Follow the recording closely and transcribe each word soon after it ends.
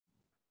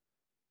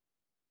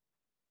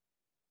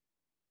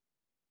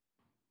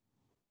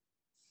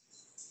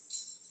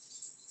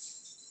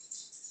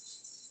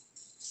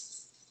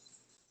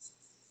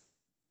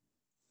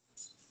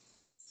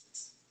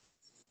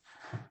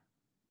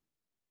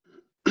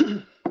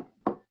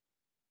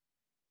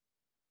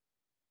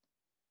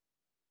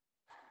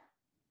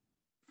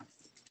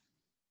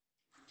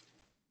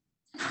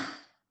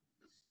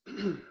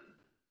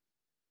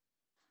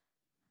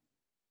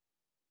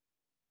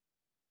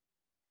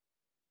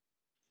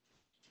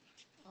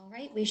All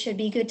right, we should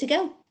be good to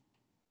go.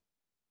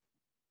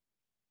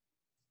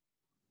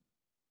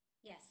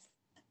 Yes.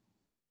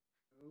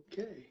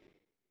 Okay.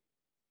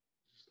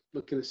 Just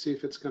looking to see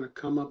if it's going to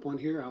come up on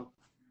here. I'll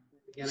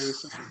begin in a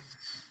second.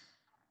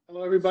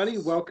 Hello, everybody.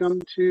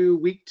 Welcome to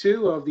week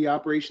 2 of the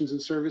Operations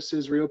and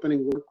Services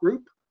Reopening Work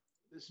Group.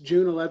 This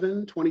June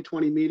 11,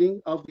 2020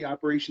 meeting of the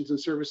Operations and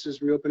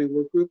Services Reopening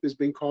Work Group is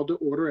being called to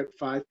order at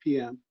 5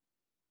 p.m.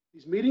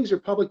 These meetings are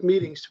public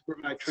meetings to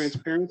provide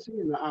transparency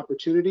and the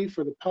opportunity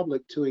for the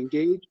public to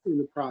engage in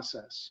the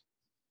process.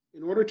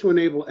 In order to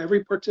enable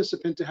every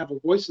participant to have a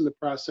voice in the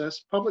process,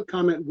 public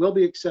comment will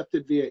be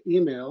accepted via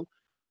email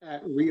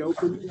at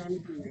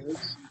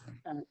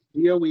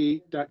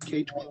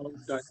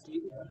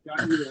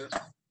reopeningideas@doe.k12.de.us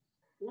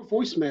or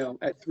voicemail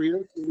at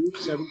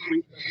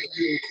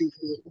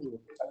 302-735-0244.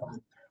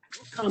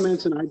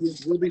 Comments and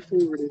ideas will be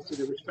forwarded to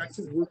the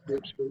respective work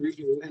groups for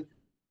review and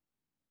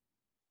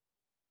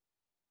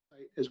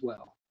as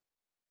well.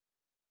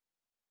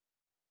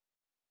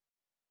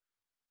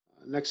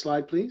 Next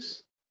slide,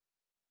 please.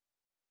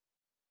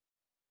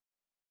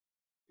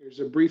 Here's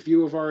a brief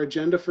view of our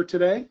agenda for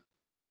today.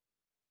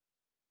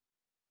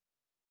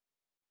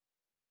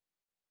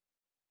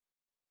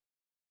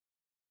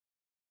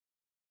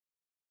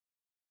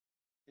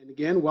 And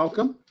again,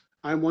 welcome.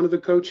 I'm one of the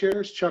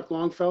co-chairs, Chuck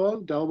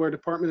Longfellow, Delaware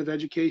Department of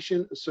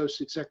Education,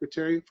 Associate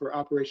Secretary for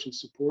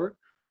Operations Support.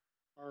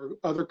 Our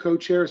other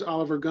co-chair is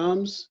Oliver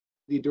Gumbs,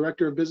 the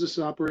Director of Business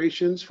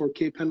Operations for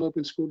Cape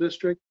Henlopen School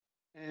District.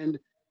 And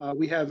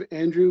we have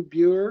Andrew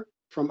Buer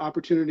from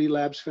Opportunity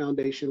Labs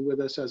Foundation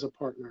with us as a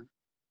partner.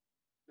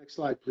 Next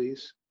slide,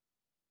 please.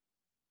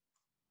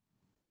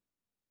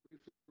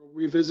 We'll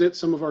revisit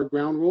some of our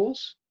ground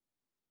rules.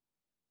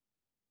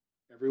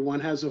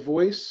 Everyone has a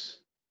voice.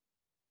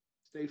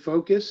 Stay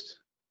focused.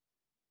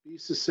 Be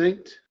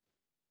succinct.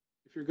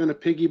 If you're going to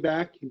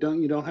piggyback, you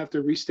don't have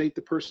to restate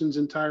the person's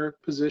entire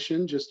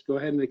position. Just go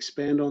ahead and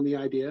expand on the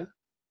idea.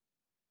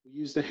 We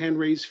use the hand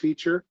raise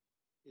feature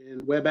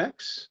in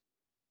WebEx,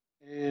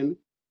 and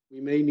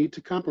we may need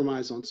to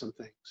compromise on some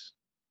things.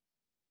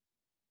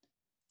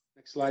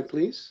 Next slide,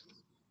 please.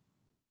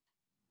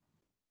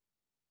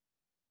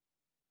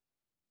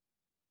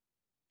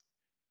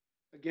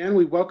 Again,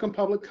 we welcome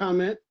public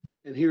comment,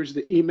 and here's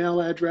the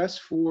email address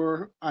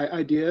for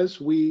ideas.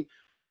 We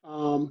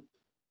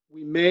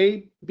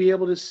may be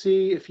able to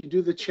see, if you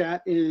do the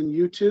chat in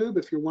YouTube,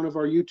 if you're one of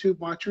our YouTube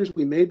watchers,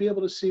 we may be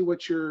able to see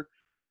what you're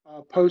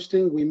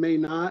posting. We may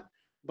not,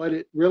 but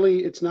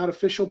it's not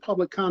official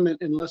public comment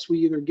unless we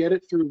either get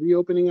it through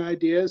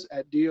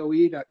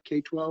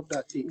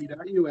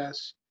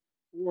reopeningideas@doe.k12.de.us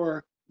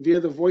or via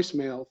the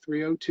voicemail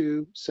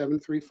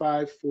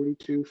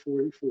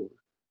 302-735-4244.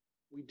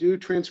 We do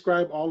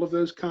transcribe all of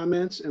those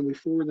comments and we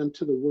forward them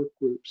to the work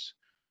groups.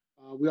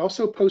 We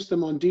also post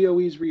them on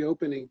DOE's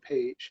reopening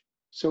page.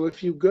 So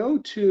if you go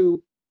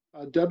to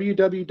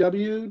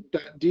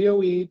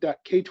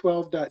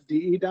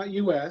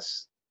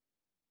www.doe.k12.de.us,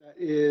 that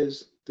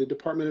is the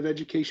Department of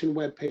Education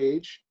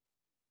webpage,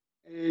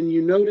 and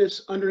you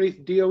notice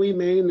underneath DOE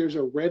Maine, there's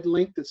a red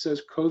link that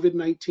says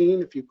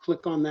COVID-19. If you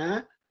click on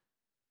that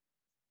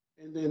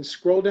and then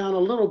scroll down a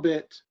little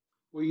bit,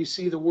 where you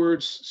see the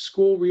words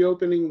school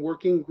reopening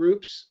working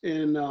groups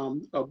in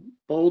a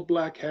bold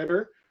black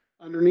header.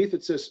 Underneath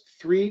it says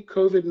 3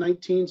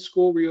 COVID-19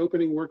 school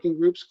reopening working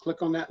groups.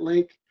 Click on that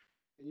link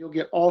and you'll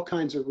get all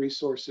kinds of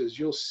resources.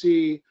 You'll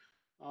see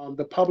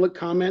the public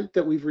comment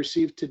that we've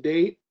received to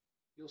date.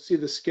 You'll see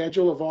the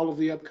schedule of all of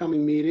the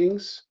upcoming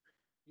meetings.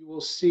 You will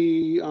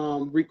see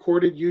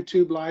recorded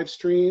YouTube live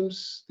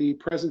streams, the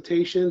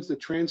presentations, the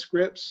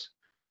transcripts,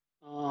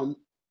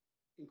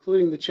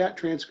 including the chat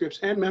transcripts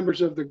and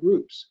members of the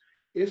groups.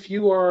 If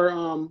you are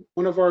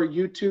one of our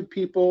YouTube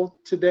people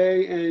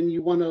today and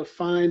you want to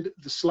find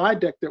the slide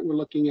deck that we're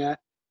looking at,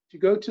 if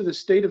you go to the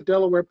State of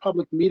Delaware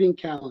Public Meeting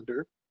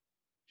Calendar,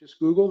 just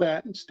Google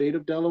that, State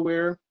of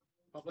Delaware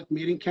Public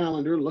Meeting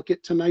Calendar, look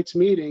at tonight's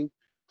meeting,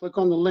 click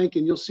on the link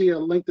and you'll see a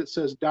link that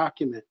says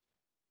document.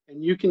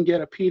 And you can get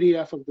a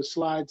PDF of the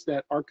slides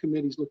that our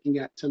committee is looking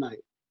at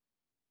tonight.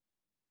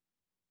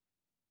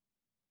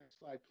 Next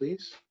slide,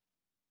 please.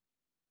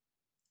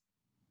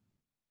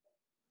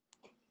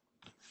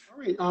 All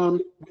right,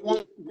 we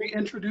won't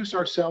reintroduce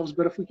ourselves,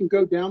 but if we can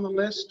go down the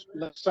list,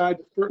 left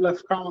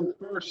column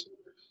first,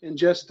 and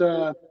just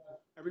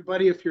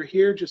everybody, if you're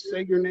here, just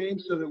say your name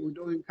so that we're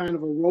doing kind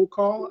of a roll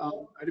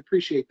call. I'd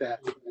appreciate that.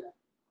 I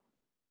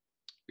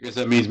guess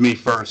that means me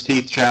first.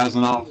 Heath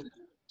Chasanoff,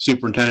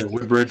 Superintendent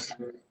Woodbridge.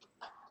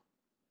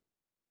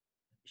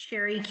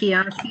 Sherry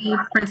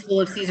Kiyoshi, Principal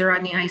of Caesar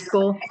Rodney High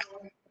School.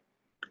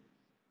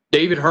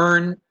 David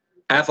Hearn,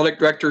 Athletic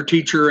Director,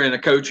 Teacher, and a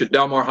Coach at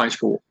Delmar High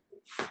School.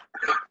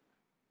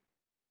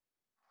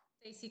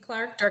 Stacy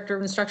Clark, Director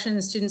of Instruction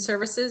and Student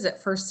Services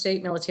at First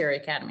State Military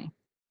Academy.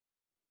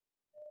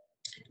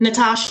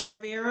 Natasha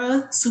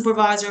Rivera,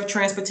 Supervisor of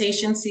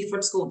Transportation,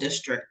 Seaford School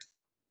District.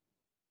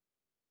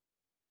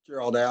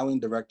 Gerald Allen,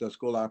 Director of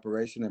School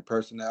Operation and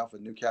Personnel for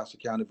Newcastle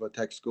County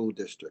Vertex School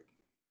District.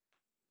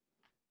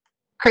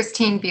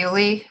 Christine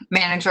Bewley,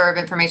 Manager of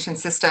Information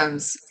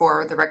Systems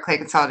for the Red Clay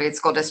Consolidated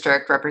School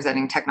District,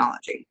 representing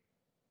technology.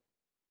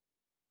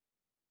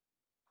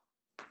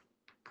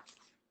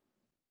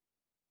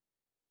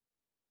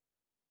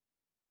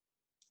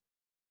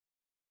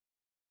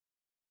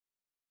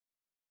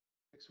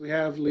 Next we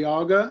have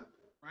Liaga,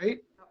 right?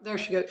 There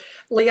she goes.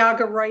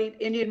 Liaga Wright,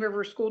 Indian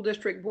River School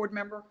District Board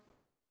Member.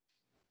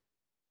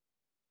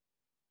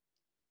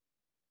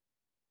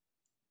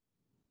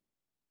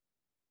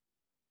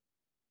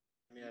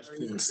 Yes,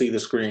 you can see the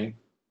screen.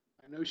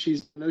 I know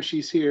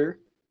she's here.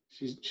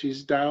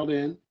 She's dialed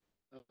in.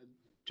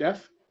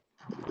 Jeff?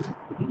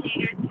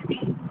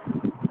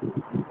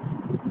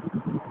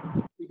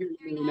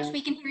 Nash,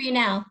 we can hear you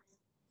now.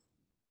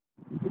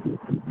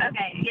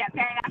 Okay, yeah,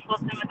 Perry Nash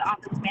Wilson with the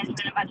Office of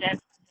Management and Budget.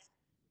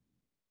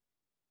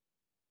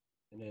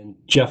 And then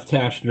Jeff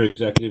Tashner,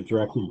 Executive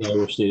Director,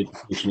 Delaware State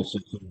Education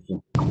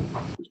Association.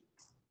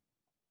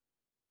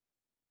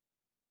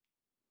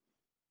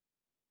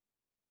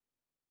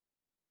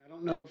 I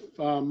don't know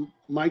if,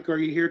 Mike, are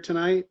you here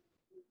tonight?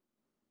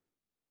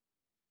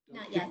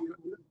 Not yet.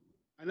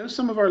 I know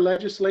some of our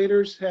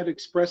legislators had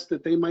expressed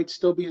that they might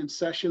still be in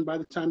session by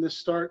the time this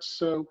starts.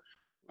 So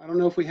I don't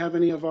know if we have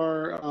any of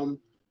our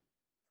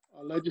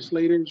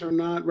legislators or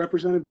not.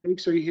 Representative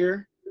Bakes, are you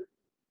here?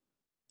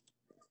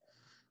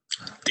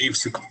 Dave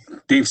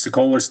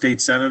Secola, State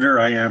Senator.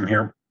 I am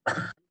here.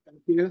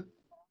 Thank you.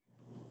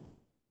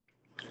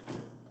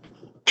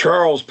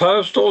 Charles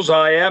Postles,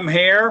 I am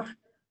here.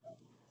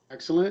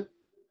 Excellent.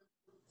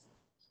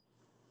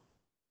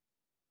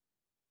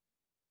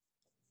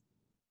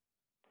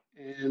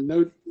 And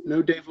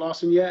no Dave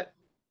Lawson yet?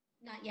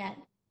 Not yet.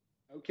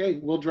 Okay,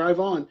 we'll drive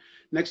on.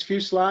 Next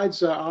few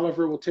slides,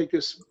 Oliver will take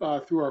us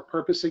through our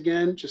purpose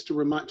again, just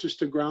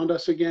to ground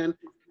us again,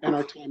 and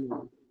our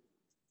timeline.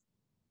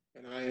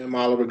 And I am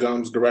Oliver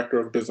Gumbs, Director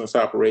of Business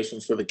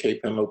Operations for the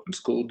Cape Henlopen Open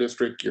School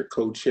District, your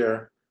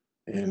co-chair,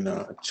 and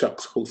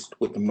Chuck's host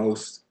with the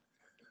most.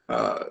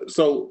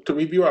 So to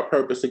review our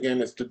purpose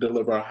again is to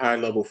deliver a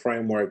high-level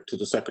framework to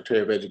the Secretary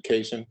of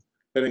Education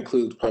that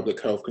includes public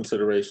health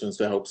considerations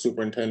to help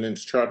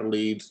superintendents, charter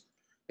leads,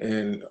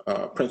 and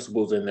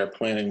principals in their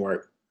planning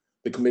work.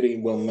 The committee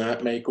will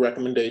not make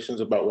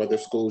recommendations about whether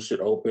schools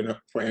should open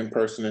for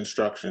in-person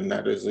instruction.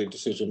 That is a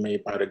decision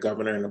made by the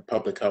governor and the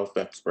public health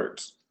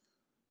experts.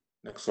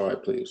 Next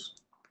slide, please.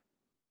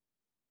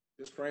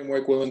 This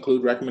framework will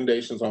include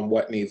recommendations on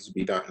what needs to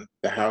be done.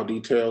 The how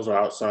details are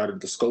outside of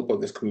the scope of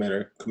this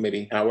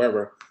committee.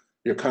 However,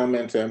 your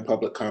comments and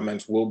public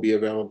comments will be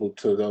available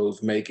to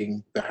those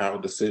making the how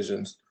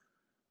decisions.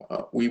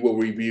 We will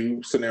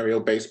review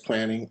scenario-based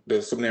planning,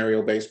 the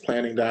scenario-based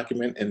planning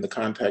document in the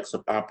context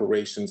of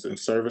operations and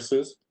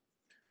services.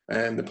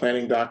 And the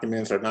planning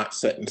documents are not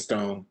set in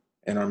stone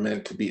and are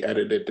meant to be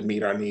edited to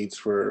meet our needs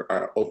for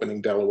our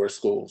opening Delaware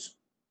schools.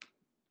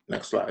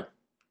 Next slide.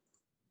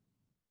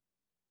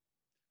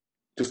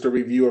 Just a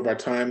review of our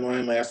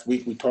timeline. Last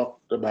week, we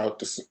talked about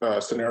the,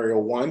 scenario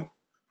 1,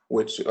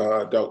 which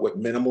dealt with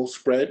minimal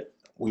spread.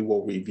 We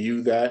will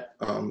review that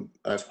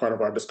as part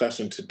of our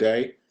discussion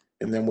today,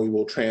 and then we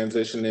will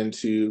transition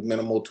into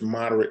minimal to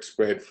moderate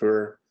spread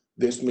for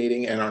this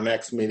meeting and our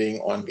next meeting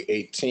on the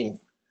 18th.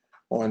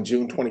 On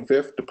June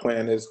 25th, the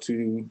plan is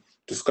to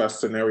discuss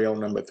scenario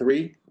number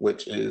 3,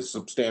 which is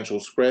substantial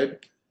spread.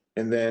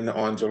 And then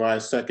on July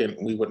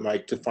 2nd, we would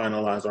like to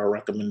finalize our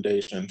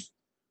recommendations.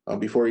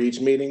 Before each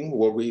meeting,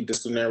 we'll read the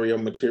scenario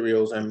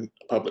materials and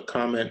public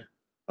comment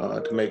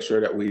to make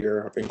sure that we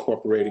are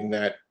incorporating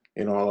that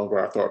in all of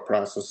our thought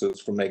processes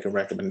for making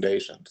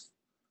recommendations.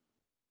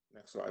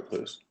 Next slide,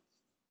 please.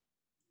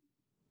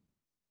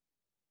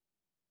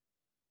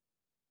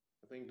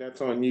 I think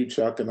that's on you,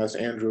 Chuck, unless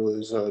Andrew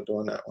is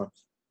doing that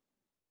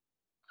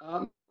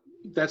one.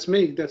 That's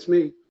me.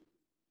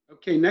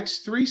 Okay,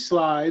 next 3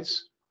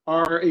 slides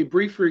are a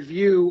brief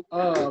review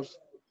of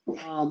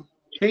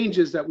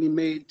changes that we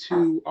made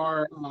to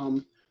our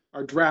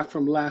draft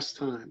from last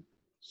time.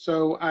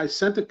 So I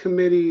sent the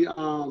committee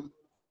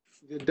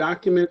the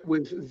document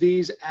with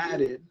these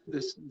added,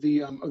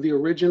 the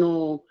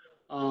original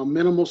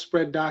minimal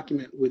spread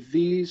document with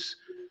these,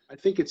 I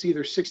think it's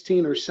either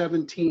 16 or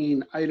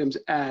 17 items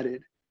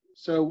added.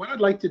 So what I'd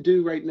like to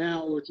do right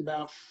now, it's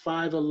about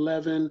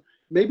 5:11,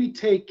 maybe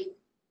take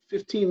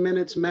 15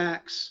 minutes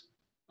max,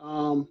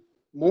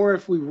 more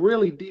if we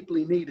really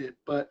deeply need it,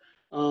 but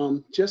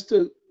just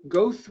to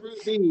go through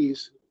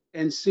these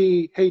and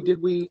see, hey,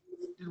 did we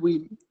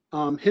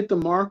hit the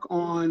mark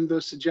on the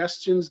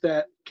suggestions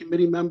that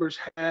committee members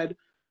had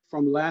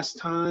from last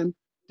time?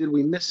 Did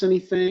we miss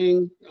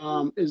anything?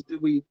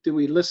 Did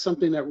we list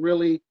something that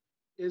really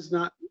is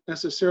not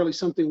necessarily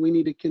something we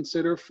need to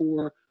consider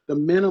for the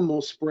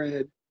minimal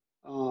spread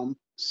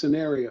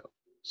scenario?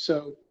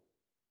 So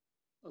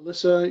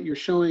Alyssa, you're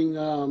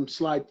showing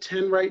slide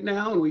 10 right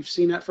now, and we've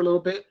seen that for a little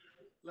bit.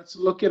 Let's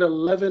look at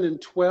 11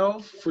 and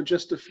 12 for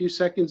just a few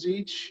seconds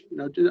each.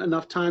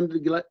 Enough time to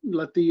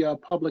let the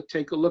public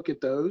take a look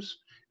at those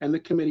and the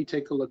committee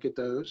take a look at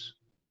those.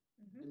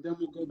 And then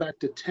we'll go back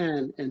to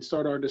 10 and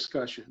start our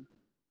discussion.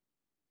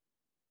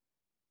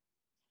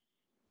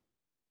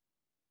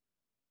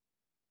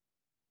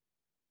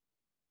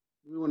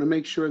 We want to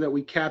make sure that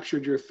we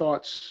captured your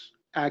thoughts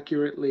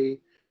accurately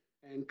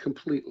and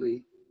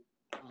completely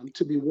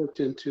to be worked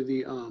into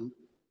the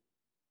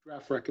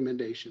draft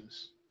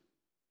recommendations.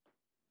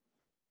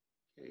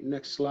 Okay,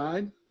 next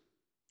slide.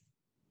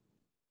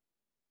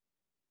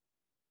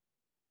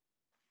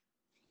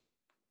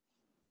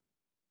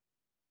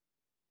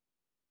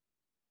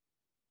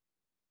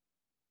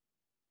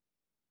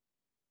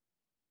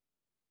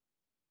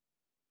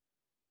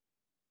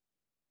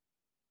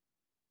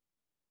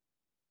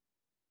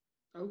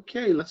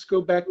 Okay, let's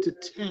go back to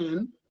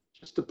 10,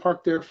 just to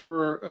park there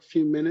for a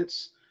few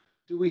minutes.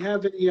 Do we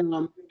have any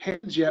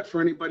hands yet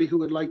for anybody who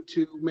would like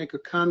to make a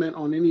comment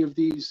on any of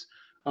these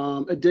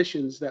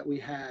additions that we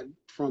had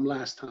from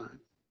last time?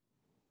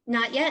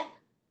 Not yet.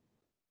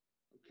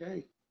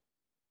 Okay.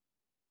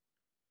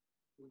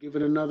 We'll give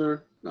it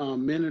another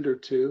minute or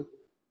two.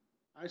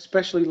 I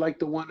especially like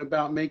the one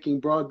about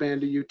making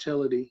broadband a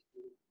utility.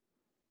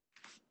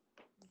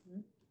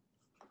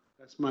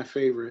 That's my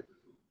favorite.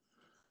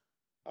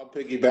 I'll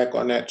piggyback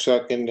on that,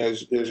 Chuck. And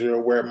as you're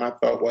aware, my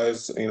thought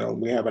was,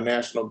 we have a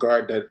National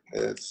Guard that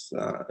is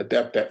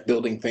adept at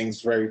building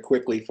things very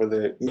quickly for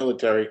the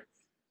military.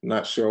 I'm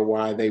not sure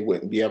why they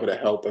wouldn't be able to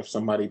help if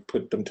somebody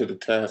put them to the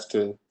task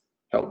to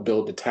help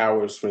build the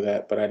towers for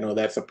that. But I know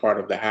that's a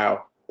part of the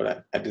how,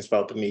 but I just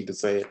felt the need to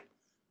say it.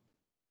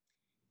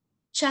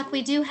 Chuck,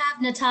 we do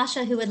have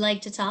Natasha who would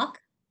like to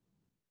talk.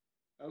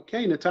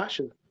 Okay,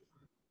 Natasha.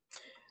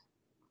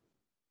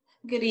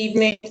 Good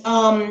evening.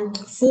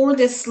 For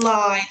this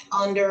slide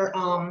under,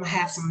 I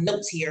have some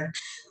notes here.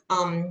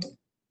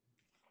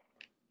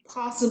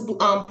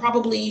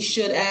 Probably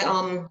should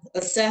add,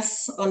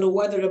 assess under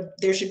whether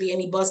there should be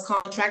any bus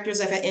contractors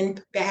that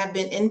have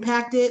been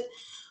impacted.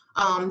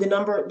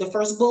 The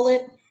first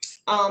bullet,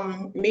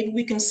 maybe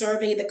we can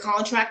survey the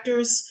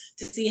contractors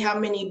to see how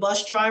many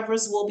bus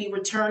drivers will be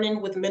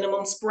returning with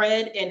minimum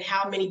spread and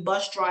how many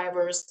bus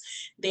drivers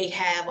they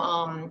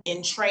have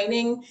in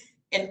training.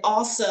 And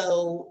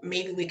also,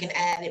 maybe we can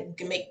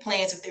make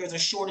plans if there's a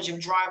shortage of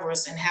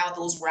drivers and how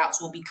those routes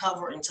will be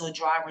covered until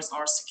drivers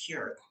are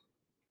secured.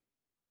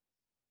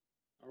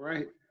 All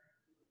right.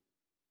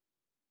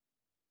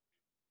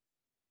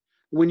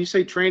 When you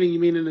say training, you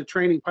mean in the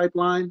training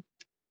pipeline?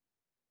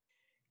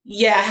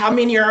 Yeah, how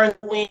many are in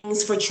the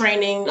wings for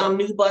training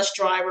new bus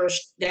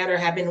drivers that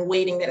have been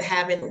waiting, that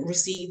haven't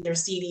received their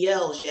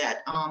CDLs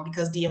yet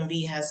because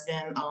DMV has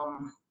been,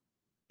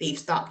 they've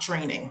stopped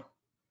training.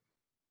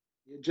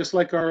 Just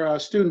like our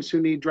students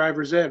who need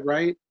driver's ed,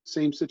 right?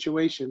 Same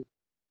situation.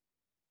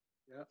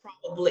 Yeah.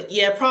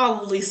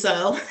 Probably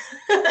so.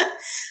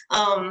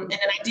 And then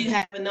I do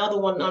have another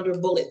one under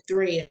bullet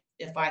 3,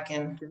 if I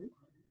can. Okay.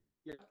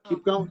 Yeah,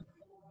 keep going.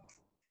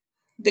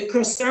 The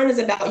concern is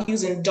about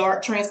using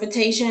DART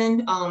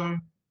transportation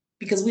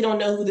because we don't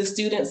know who the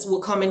students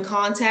will come in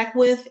contact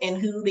with and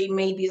who they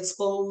may be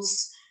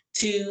exposed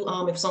to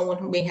if someone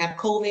who may have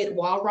COVID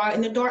while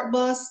riding the DART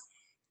bus.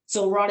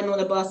 So riding on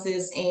the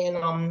buses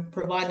and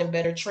providing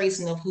better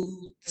tracing of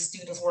who the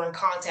students were in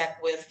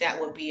contact with,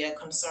 that would be a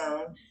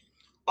concern.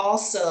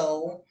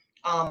 Also,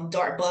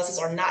 DART buses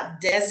are not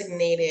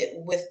designated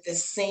with the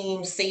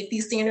same safety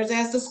standards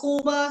as the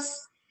school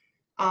bus.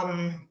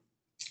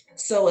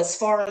 So as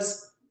far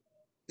as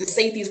the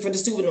safeties for the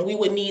student, we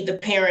would need the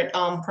parent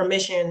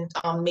permission,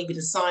 maybe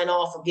to sign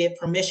off or give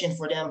permission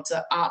for them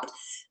to opt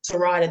to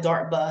ride a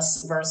DART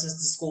bus versus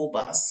the school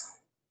bus.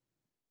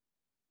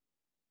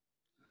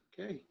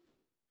 Okay.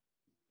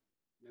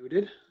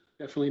 Noted.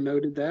 Definitely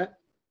noted that.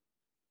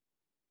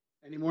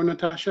 Any more,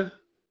 Natasha?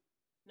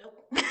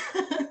 Nope.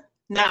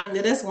 Not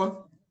into this one.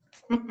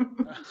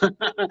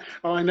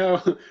 Oh, I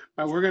know.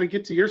 We're going to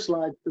get to your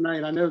slides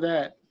tonight. I know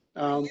that.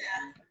 Yeah.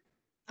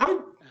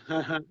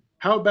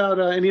 How about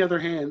any other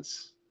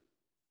hands?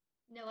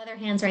 No other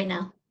hands right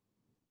now.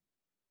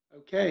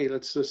 Okay,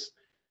 let's just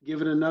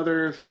give it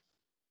another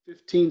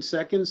 15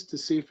 seconds to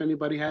see if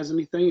anybody has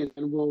anything,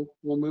 and we'll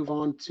move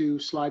on to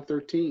slide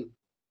 13.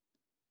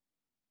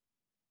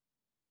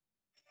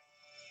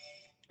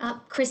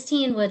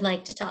 Christine would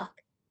like to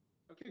talk.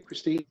 Okay,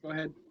 Christine, go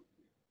ahead.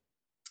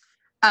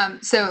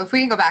 So if we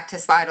can go back to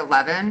slide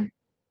 11.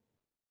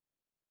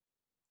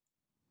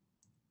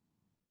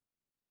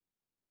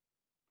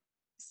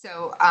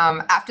 So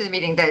after the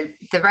meeting,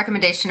 the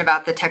recommendation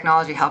about the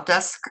technology help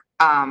desk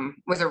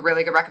was a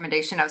really good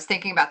recommendation. I was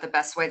thinking about the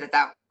best way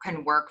that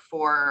can work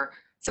for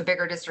some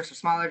bigger districts or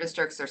smaller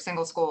districts or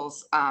single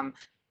schools.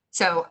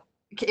 So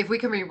if we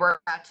can rework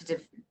that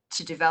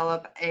to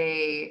develop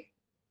a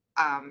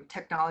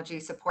technology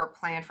support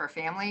plan for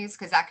families,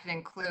 because that could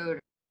include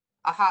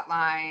a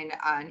hotline,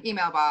 an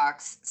email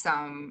box,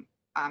 some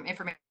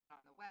information on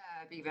the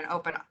web, even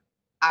open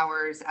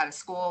hours at a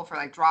school for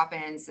like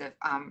drop-ins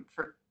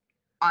for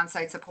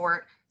on-site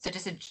support. So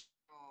just a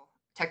general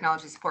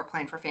technology support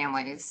plan for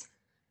families.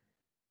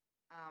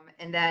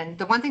 And then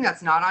the one thing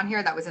that's not on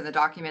here that was in the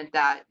document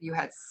that you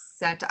had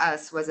sent to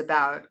us was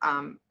about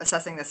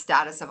assessing the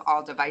status of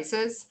all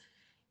devices.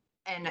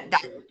 And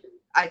that,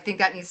 I think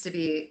that needs to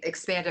be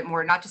expanded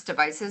more, not just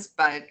devices,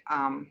 but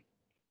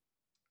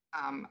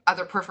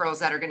other peripherals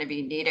that are going to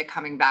be needed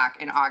coming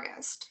back in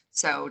August.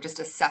 So just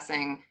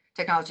assessing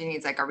technology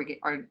needs, like, are you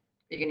going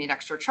to need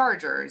extra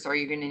chargers? Or are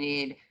you going to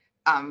need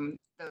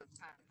those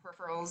kind of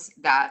peripherals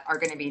that are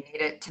going to be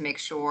needed to make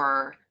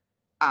sure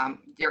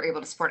you're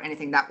able to support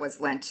anything that was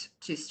lent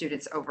to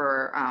students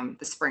over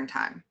the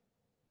springtime.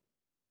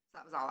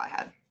 That was all I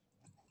had.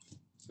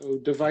 So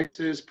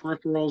devices,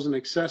 peripherals, and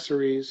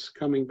accessories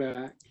coming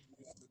back.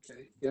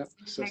 Okay, yep,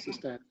 assess the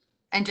status.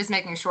 And just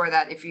making sure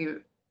that if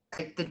you,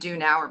 like, the due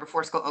now or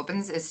before school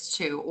opens is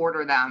to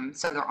order them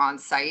so they're on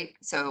site,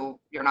 so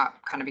you're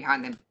not kind of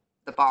behind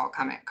the ball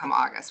come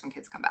August when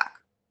kids come back.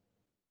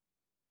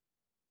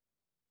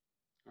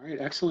 All right,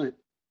 excellent.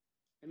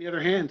 Any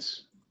other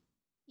hands?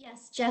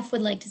 Yes, Jeff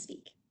would like to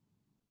speak.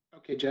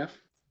 Okay, Jeff.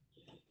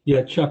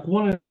 Yeah, Chuck,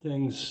 one of the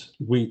things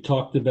we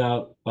talked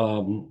about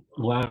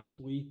last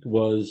week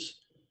was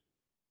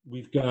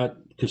we've got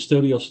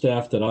custodial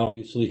staff that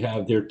obviously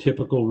have their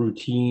typical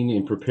routine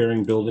in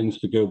preparing buildings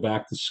to go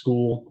back to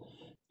school.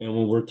 And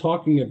when we're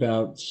talking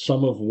about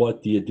some of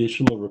what the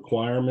additional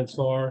requirements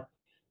are,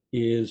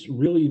 is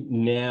really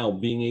now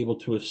being able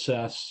to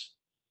assess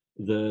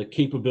the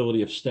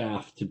capability of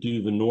staff to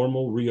do the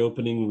normal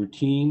reopening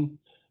routine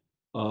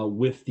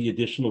with the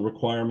additional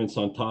requirements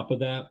on top of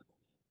that.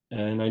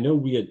 And I know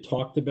we had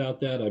talked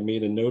about that. I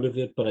made a note of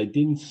it, but I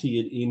didn't see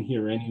it in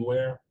here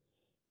anywhere.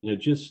 You know,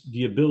 just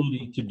the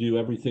ability to do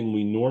everything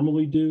we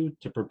normally do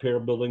to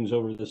prepare buildings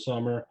over the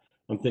summer.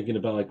 I'm thinking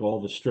about like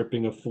all the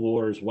stripping of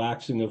floors,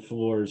 waxing of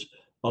floors,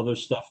 other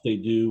stuff they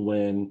do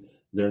when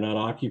they're not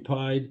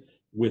occupied,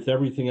 with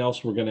everything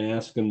else we're going to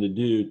ask them to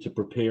do to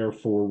prepare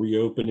for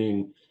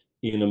reopening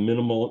in a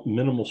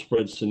minimal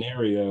spread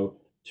scenario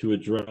to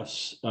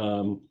address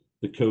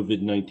the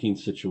COVID-19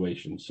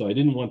 situation. So I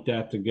didn't want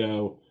that to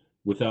go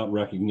without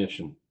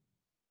recognition.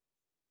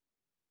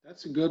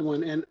 That's a good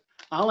one. And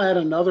I'll add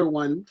another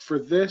one for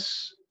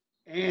this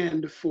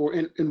and for,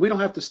 and we don't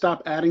have to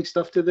stop adding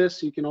stuff to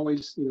this. You can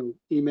always,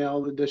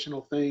 email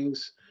additional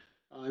things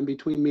in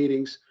between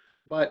meetings.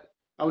 But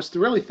I was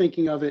really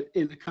thinking of it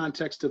in the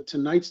context of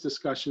tonight's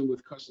discussion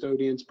with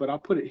custodians, but I'll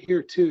put it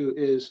here too,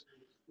 is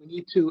we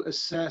need to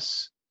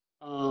assess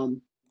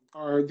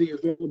the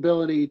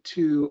availability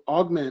to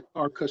augment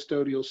our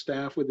custodial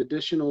staff with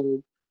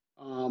additional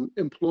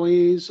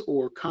employees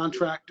or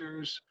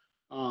contractors,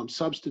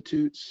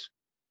 substitutes,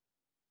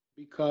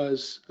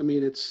 because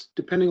it's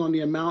depending on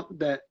the amount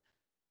that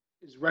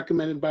is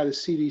recommended by the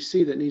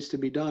CDC that needs to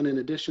be done in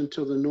addition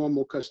to the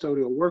normal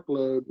custodial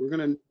workload. We're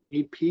going to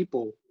need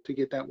people to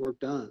get that work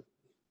done.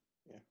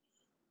 Yeah.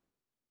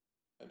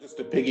 Just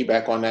to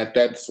piggyback on that,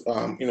 that's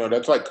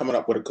that's like coming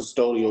up with a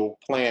custodial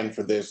plan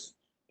for this,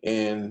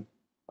 and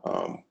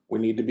we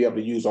need to be able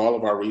to use all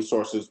of our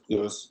resources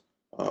because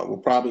we'll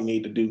probably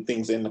need to do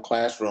things in the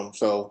classroom.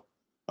 So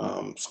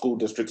school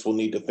districts will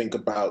need to think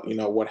about,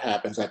 what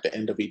happens at the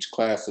end of each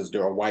class. Is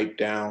there a wipe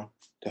down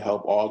to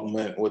help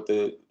augment what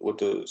the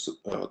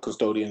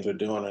custodians are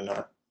doing or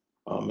not?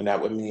 And that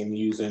would mean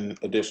using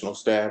additional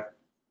staff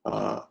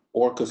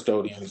or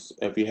custodians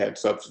if you had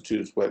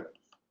substitutes, but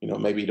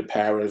maybe the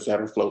paras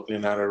that are floating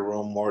in and out of the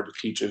room or the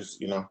teachers,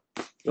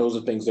 those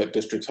are things that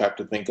districts have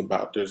to think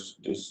about.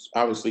 There's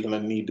obviously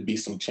going to need to be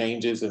some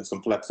changes and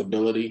some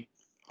flexibility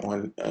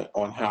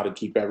on how to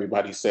keep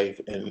everybody safe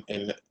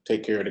and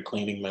take care of the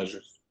cleaning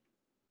measures.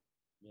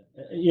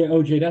 Yeah,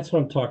 OJ, that's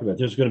what I'm talking about.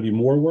 There's going to be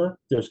more work,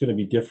 there's going to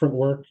be different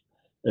work,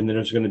 and then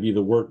there's going to be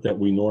the work that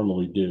we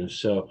normally do.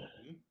 So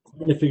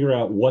trying to figure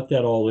out what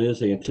that all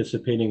is,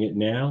 anticipating it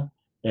now,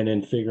 and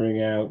then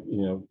figuring out,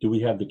 do we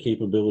have the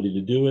capability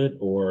to do it,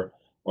 or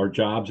are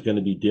jobs going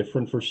to be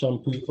different for some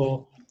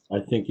people? I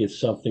think it's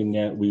something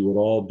that we would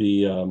all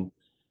be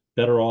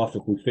better off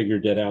if we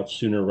figured that out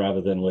sooner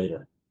rather than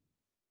later.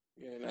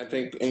 And I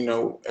think,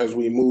 as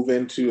we move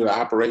into the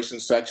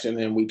operations section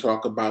and we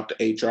talk about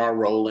the HR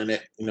role in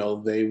it,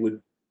 they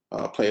would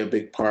play a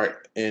big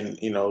part in,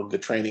 the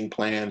training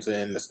plans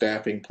and the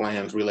staffing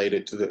plans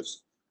related to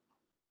this.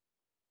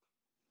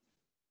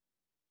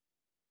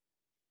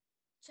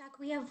 Chuck,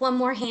 we have one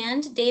more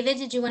hand. David,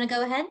 did you want to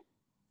go ahead?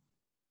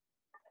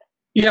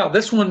 Yeah,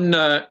 this one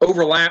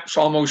overlaps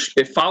almost.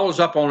 It follows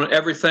up on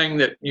everything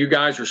that you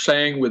guys are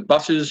saying with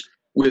buses,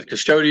 with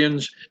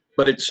custodians,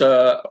 but it's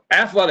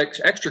athletics,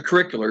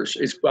 extracurriculars.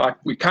 It's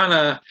we kind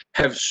of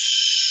have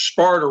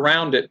sparred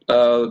around it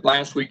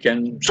last week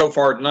and so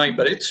far tonight,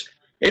 but it's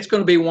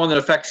going to be one that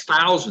affects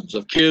thousands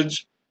of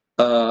kids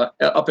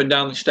up and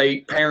down the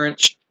state,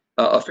 parents,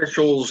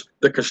 officials.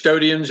 The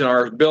custodians in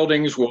our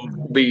buildings will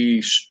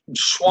be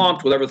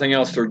swamped with everything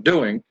else they're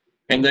doing.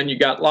 And then you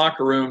got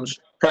locker rooms,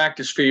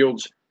 practice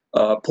fields,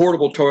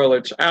 portable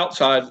toilets,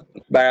 outside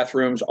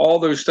bathrooms, all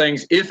those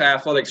things. If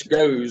athletics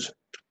goes,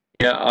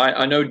 yeah,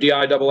 I know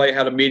DIAA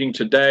had a meeting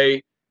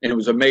today, and it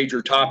was a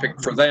major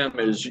topic for them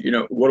is,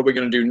 what are we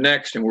going to do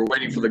next? And we're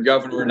waiting for the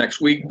governor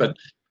next week, but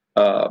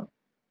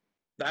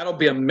that'll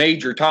be a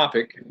major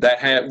topic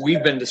that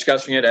we've been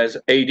discussing it as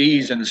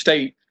ADs in the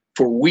state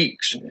for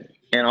weeks.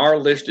 And our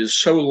list is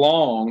so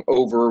long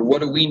over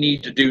what do we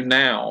need to do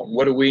now?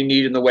 What do we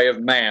need in the way of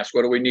masks?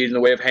 What do we need in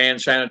the way of hand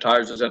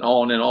sanitizers, and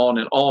on and on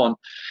and on?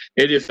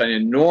 It is an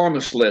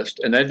enormous list.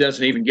 And that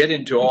doesn't even get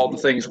into all the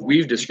things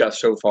we've discussed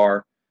so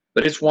far.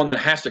 But it's one that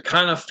has to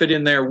kind of fit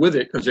in there with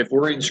it, because if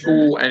we're in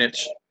school and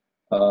it's,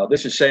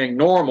 this is saying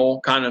normal,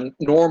 kind of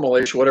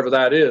normal-ish, whatever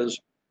that is,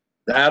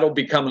 that'll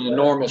become an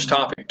enormous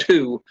topic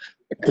too,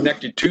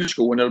 connected to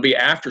school, and it'll be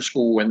after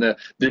school, and the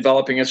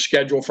developing a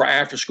schedule for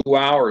after school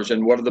hours,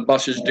 and what do the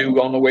buses do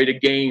on the way to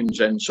games,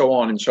 and so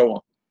on and so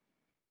on.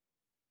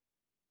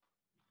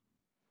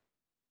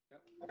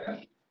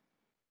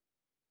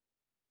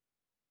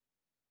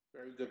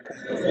 Very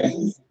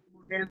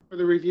good. For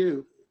the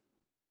review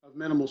of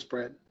minimal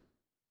spread.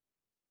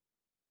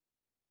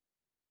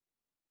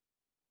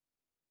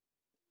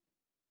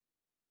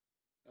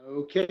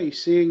 Okay,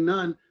 seeing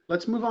none,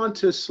 let's move on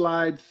to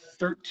slide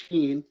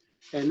 13,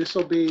 and this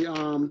will be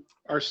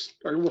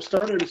we'll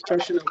start our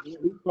discussion of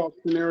what we call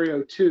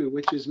scenario 2,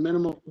 which is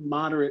minimal to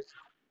moderate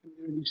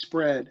community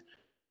spread.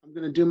 I'm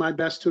going to do my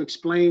best to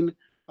explain,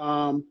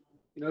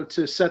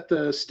 to set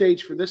the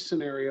stage for this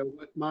scenario,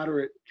 what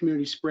moderate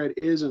community spread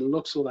is and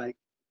looks like.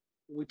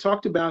 We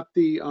talked about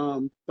the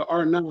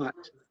R naught,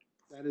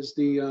 that is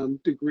the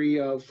degree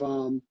of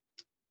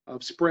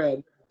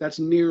spread. That's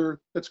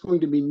going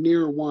to be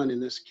near 1 in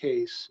this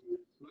case.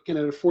 Looking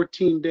at a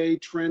 14-day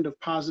trend of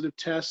positive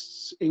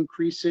tests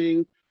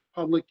increasing,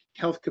 public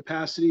health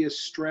capacity is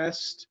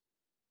stressed.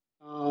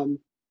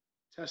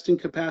 Testing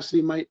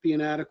capacity might be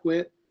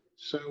inadequate.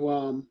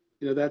 So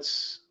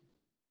that's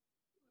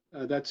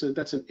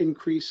an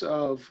increase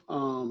of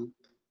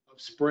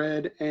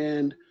spread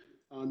and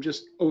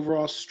just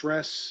overall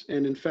stress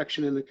and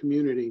infection in the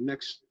community.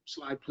 Next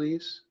slide,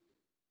 please.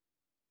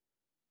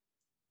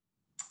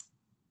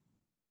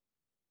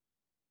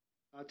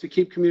 To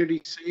keep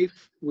communities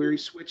safe, we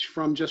switch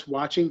from just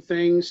watching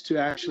things to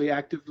actually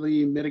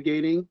actively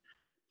mitigating.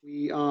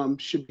 We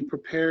should be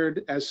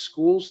prepared as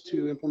schools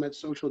to implement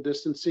social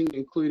distancing,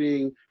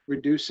 including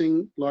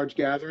reducing large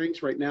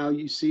gatherings. Right now,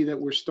 you see that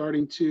we're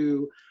starting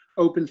to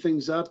open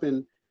things up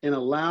and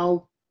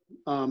allow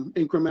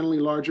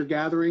incrementally larger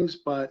gatherings,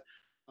 but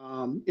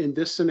in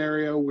this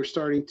scenario, we're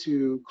starting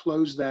to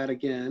close that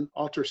again,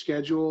 alter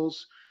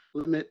schedules,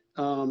 limit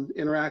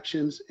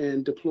interactions,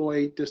 and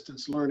deploy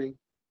distance learning.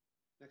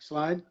 Next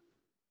slide.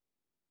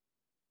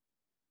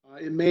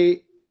 It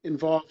may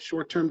involve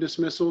short-term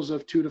dismissals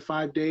of 2 to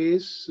 5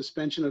 days,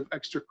 suspension of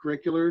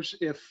extracurriculars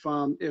if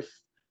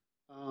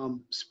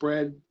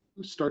spread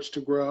starts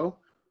to grow,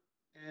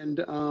 and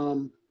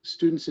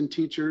students and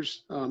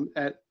teachers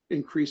at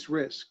increased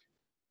risk.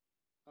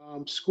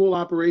 School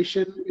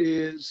operation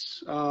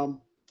is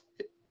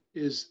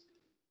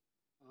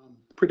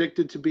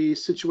predicted to be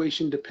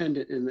situation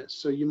dependent in this.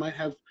 So you might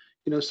have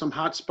some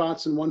hot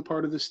spots in one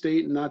part of the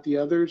state and not the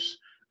others.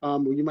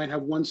 You might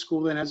have one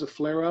school that has a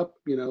flare-up.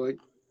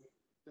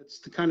 That's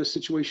the kind of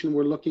situation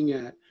we're looking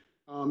at.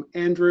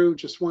 Andrew,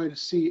 just wanted to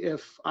see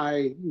if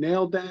I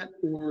nailed that,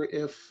 or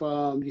if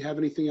you have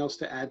anything else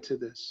to add to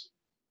this.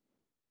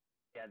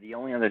 Yeah, the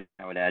only other thing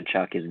I would add,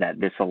 Chuck, is that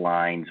this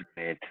aligns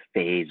with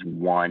phase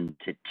 1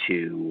 to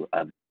 2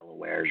 of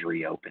Delaware's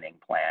reopening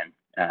plan.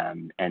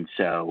 And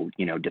so,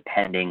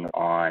 depending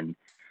on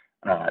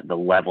the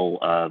level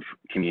of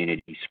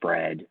community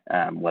spread,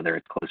 whether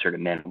it's closer to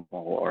minimal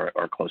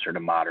or closer to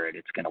moderate,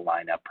 it's going to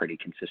line up pretty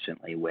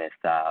consistently with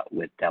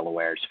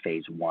Delaware's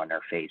phase 1 or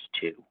phase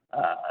 2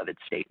 of its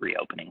state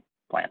reopening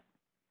plan.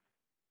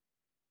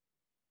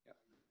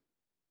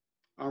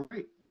 All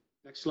right,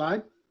 next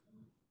slide.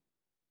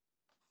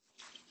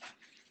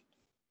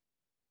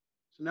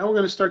 So now we're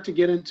going to start to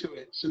get into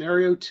it.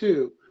 Scenario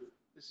 2.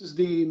 This is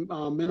the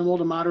minimal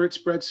to moderate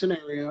spread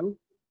scenario.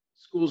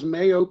 Schools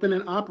may open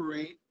and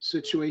operate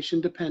situation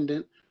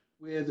dependent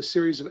with a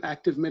series of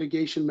active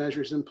mitigation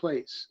measures in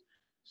place.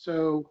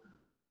 So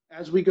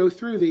as we go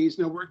through these,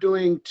 now we're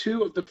doing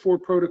 2 of the 4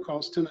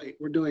 protocols tonight.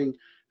 We're doing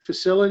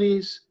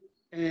facilities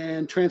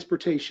and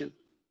transportation.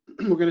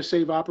 We're going to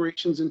save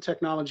operations and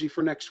technology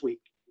for next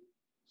week.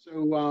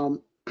 So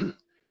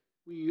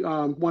we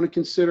want to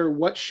consider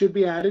what should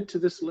be added to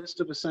this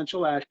list of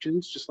essential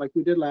actions, just like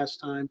we did last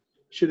time.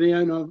 Should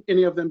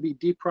any of them be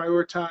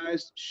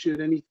deprioritized? Should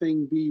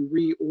anything be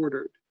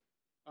reordered?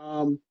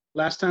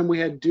 Last time we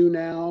had do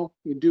now,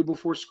 you do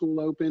before school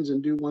opens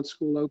and do once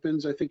school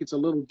opens. I think it's a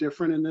little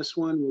different in this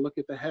one. We'll look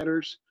at the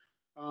headers.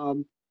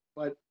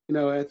 But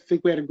I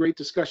think we had a great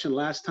discussion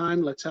last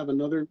time. Let's have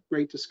another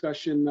great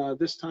discussion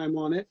this time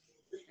on it.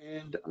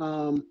 And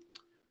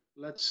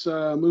let's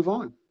move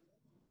on.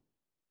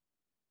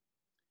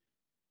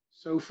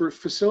 So for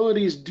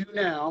facilities do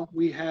now,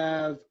 we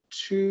have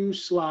 2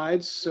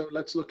 slides. So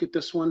let's look at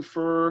this one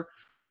for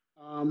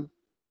a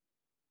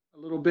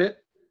little bit.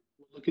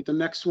 We'll look at the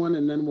next one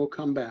and then we'll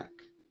come back.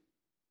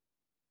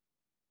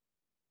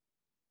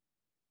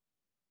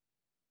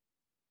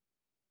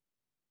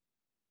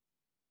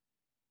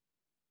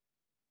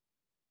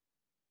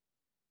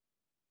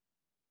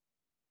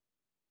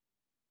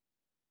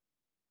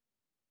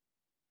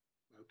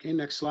 Okay,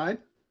 next slide.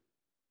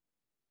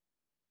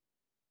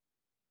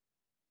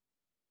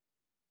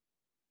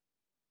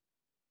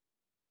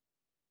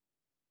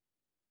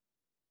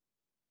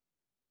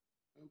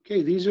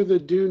 Okay, these are the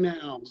do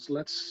nows.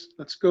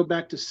 Let's go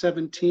back to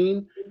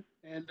 17.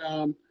 And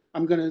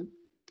I'm going to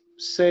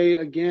say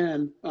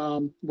again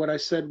what I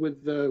said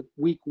with the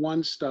week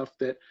 1 stuff,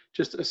 that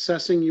just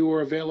assessing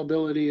your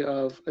availability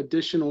of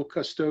additional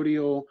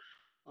custodial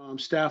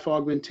staff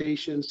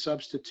augmentation,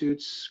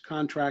 substitutes,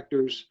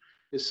 contractors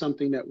is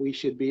something that we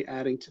should be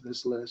adding to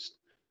this list.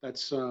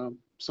 That's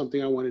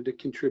something I wanted to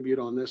contribute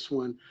on this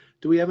one.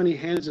 Do we have any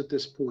hands at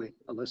this point,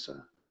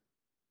 Alyssa?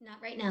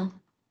 Not right now.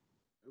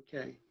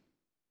 Okay.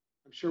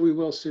 I'm sure we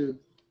will soon.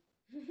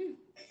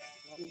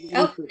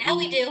 Oh, now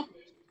we do.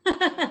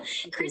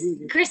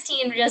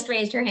 Christine just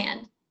raised her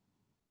hand.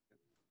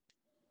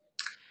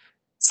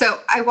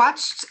 So I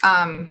watched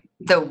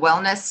the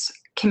wellness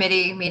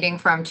committee meeting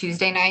from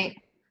Tuesday night,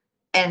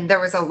 and there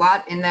was a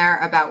lot in there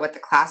about what the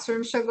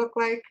classroom should look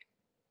like.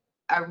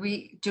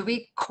 Do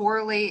we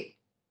correlate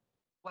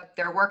what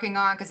they're working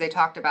on? Because they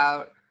talked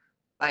about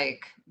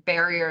like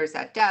barriers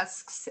at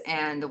desks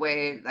and the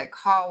way like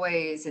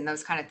hallways and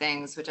those kind of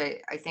things, which I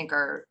think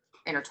are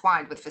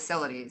intertwined with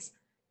facilities.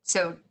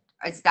 So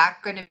is that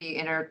going to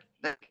be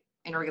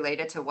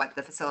interrelated to what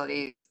the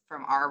facility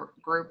from our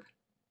group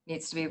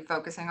needs to be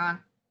focusing on?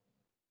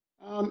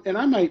 And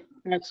I might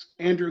ask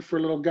Andrew for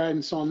a little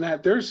guidance on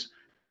that. There's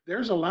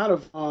a lot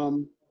of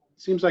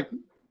seems like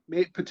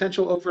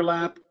potential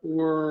overlap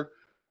or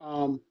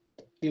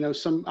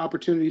some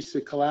opportunities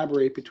to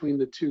collaborate between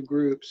the two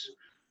groups.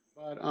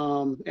 But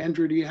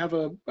Andrew, do you have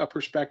a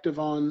perspective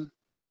on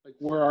like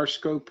where our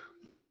scope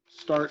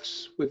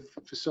starts with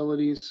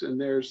facilities and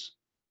their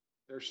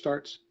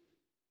starts?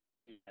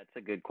 That's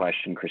a good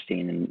question,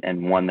 Christine,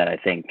 and one that I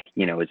think,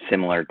 is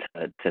similar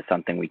to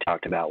something we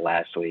talked about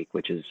last week,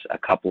 which is a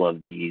couple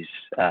of these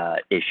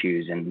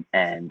issues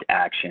and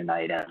action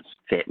items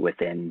fit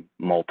within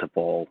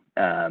multiple,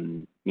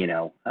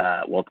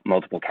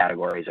 multiple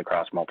categories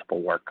across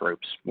multiple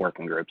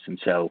working groups. And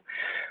so,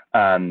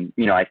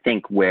 I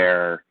think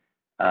where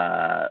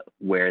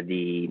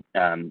the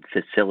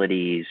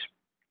facilities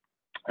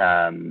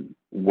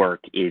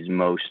work is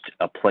most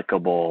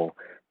applicable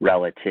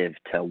relative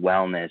to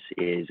wellness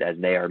is as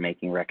they are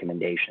making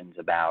recommendations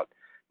about,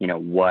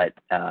 what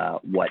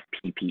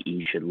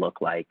PPE should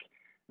look like.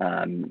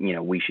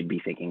 We should be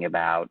thinking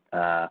about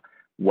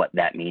what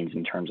that means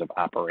in terms of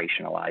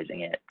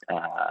operationalizing it.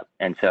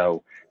 And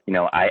so,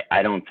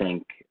 I don't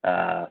think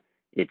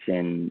it's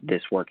in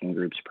this working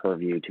group's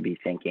purview to be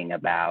thinking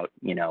about,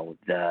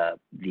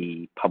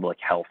 the public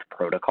health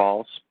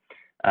protocols.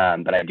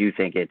 But I do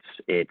think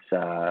it's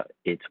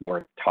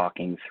worth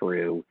talking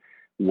through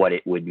what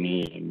it would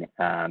mean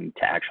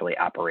to actually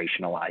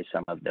operationalize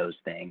some of those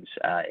things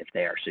if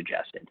they are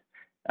suggested.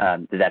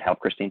 Does that help,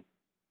 Christine?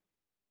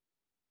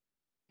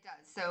 It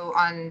does. So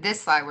on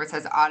this slide where it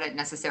says audit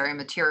necessary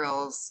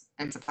materials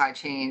and supply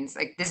chains,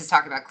 like this is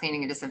talking about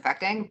cleaning and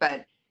disinfecting,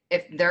 but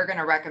if they're going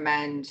to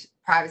recommend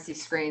privacy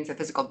screens and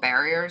physical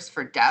barriers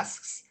for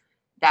desks,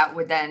 that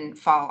would then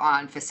fall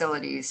on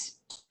facilities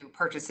to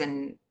purchase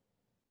and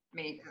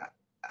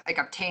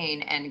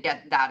obtain and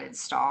get that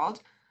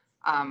installed.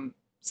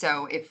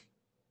 So if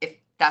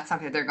that's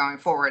something that they're going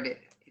forward,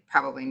 it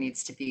probably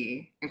needs to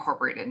be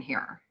incorporated in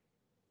here.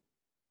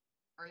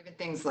 Or even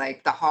things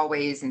like the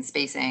hallways and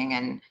spacing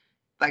and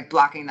like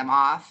blocking them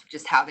off,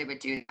 just how they would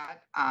do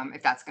that.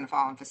 If that's going to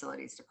fall on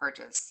facilities to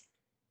purchase,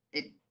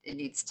 it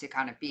needs to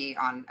kind of be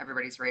on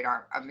everybody's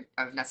radar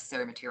of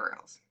necessary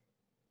materials.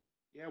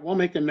 Yeah, we'll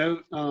make a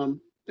note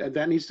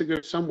that needs to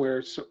go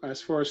somewhere. So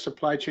as far as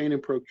supply chain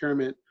and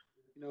procurement,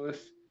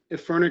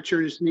 if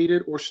furniture is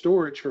needed or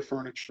storage for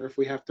furniture, if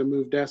we have to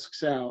move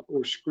desks out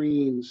or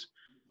screens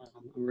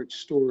or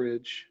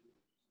storage.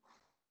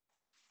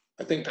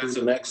 I think that's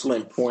an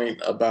excellent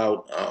point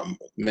about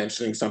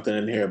mentioning something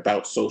in here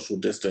about social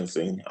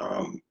distancing.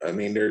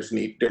 There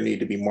need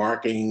to be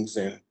markings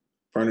and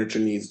furniture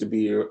needs to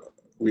be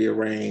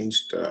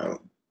rearranged.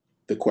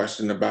 The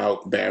question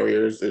about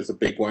barriers is a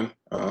big one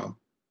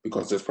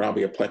because there's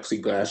probably a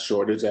plexiglass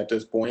shortage at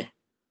this point.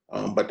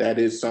 But that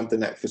is something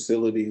that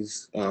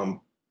facilities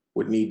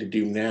would need to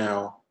do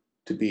now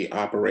to be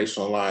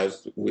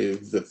operationalized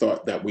with the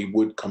thought that we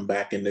would come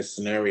back in this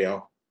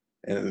scenario.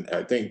 And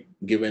I think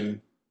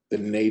given the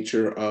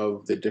nature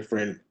of the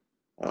different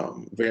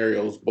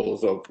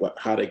variables of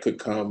how they could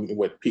come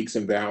with peaks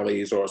and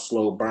valleys or a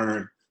slow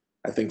burn,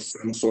 I think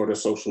some sort of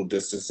social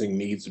distancing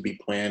needs to be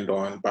planned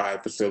on by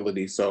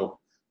facilities. So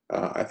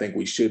I think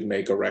we should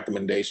make a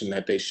recommendation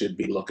that they should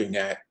be looking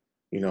at,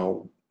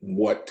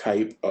 what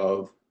type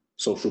of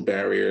social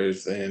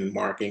barriers and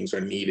markings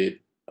are needed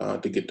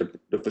to get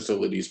the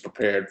facilities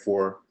prepared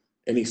for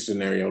any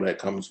scenario that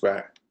comes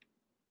back.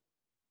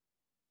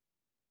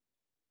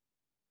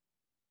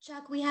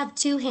 Chuck, we have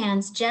 2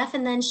 hands, Jeff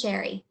and then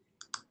Sherry.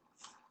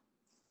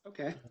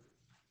 Okay.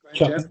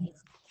 Chuck,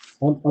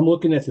 I'm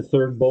looking at the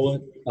third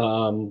bullet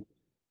and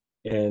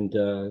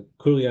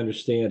clearly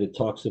understand it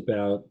talks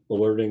about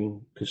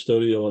alerting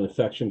custodial and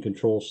infection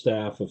control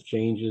staff of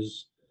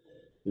changes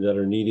that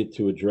are needed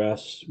to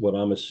address what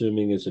I'm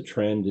assuming is a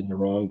trend in the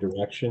wrong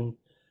direction.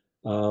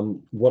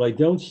 What I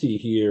don't see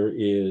here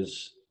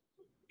is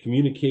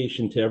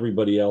communication to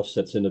everybody else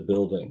that's in the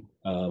building,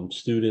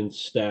 students,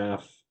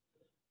 staff,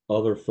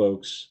 other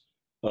folks,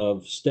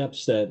 of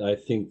steps that I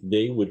think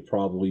they would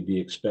probably be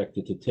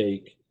expected to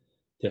take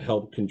to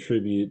help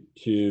contribute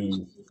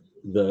to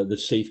the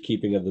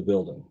safekeeping of the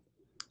building.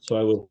 So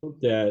I would hope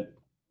that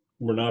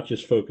we're not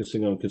just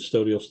focusing on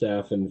custodial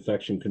staff and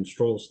infection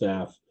control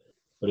staff,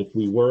 but if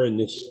we were in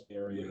this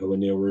scenario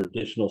and there were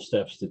additional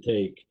steps to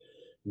take,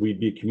 we'd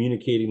be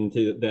communicating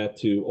that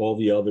to all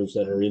the others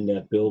that are in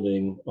that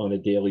building on a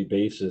daily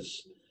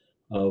basis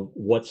of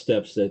what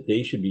steps that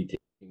they should be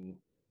taking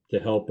to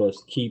help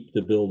us keep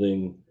the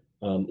building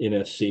in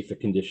as safe a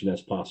condition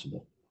as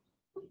possible.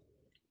 All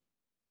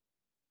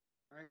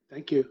right,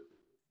 thank you.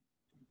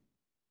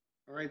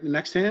 All right, the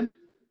next hand.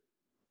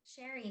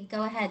 Sherry,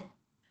 go ahead.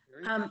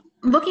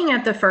 Looking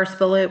at the first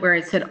bullet where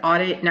it said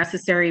audit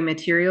necessary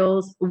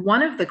materials,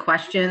 one of the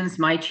questions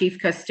my chief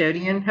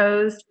custodian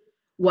posed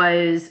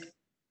was,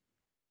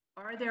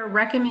 are there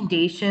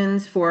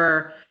recommendations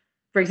for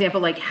example,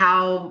 like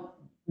how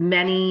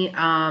many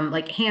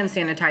like hand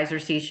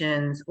sanitizer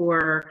stations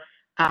or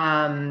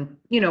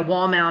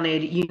wall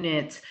mounted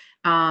units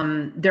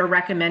they're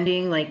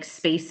recommending, like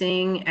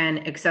spacing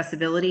and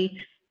accessibility?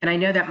 And I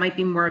know that might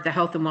be more of the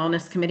Health and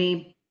Wellness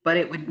Committee, but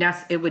it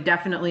would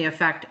definitely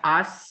affect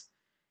us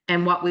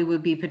and what we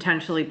would be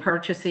potentially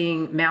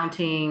purchasing,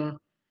 mounting,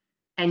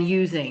 and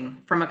using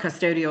from a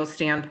custodial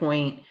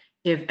standpoint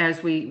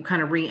as we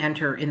kind of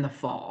re-enter in the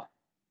fall.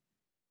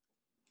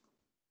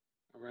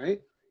 All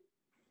right.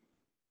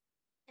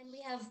 And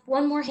we have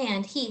one more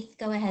hand. Heath,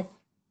 go ahead.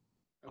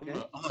 Okay.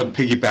 I'm going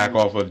to piggyback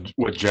off of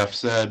what Jeff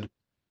said.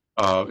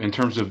 In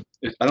terms of,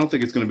 I don't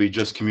think it's going to be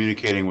just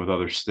communicating with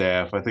other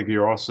staff. I think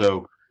you're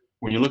also,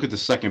 when you look at the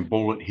second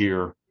bullet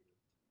here,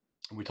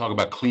 we talk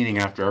about cleaning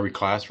after every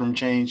classroom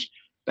change.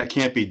 That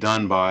can't be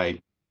done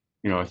by,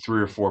 a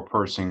 3 or 4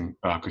 person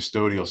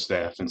custodial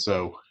staff. And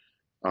so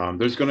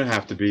there's going to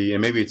have to be,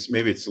 and maybe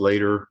it's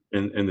later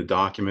in the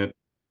document,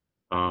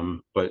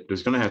 but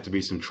there's going to have to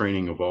be some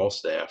training of all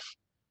staff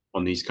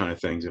on these kind of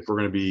things. If we're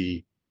going to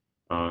be,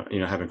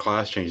 having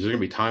class changes, there's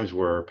going to be times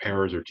where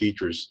paras or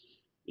teachers,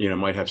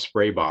 might have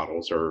spray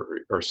bottles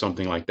or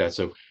something like that.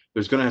 So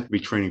there's going to have to be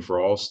training for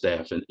all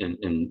staff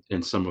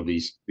in some of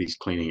these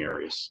cleaning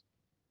areas.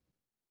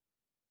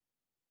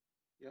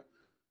 Yep.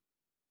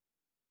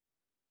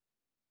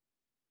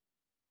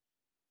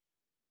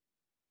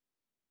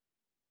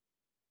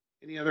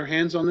 Any other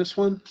hands on this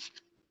one?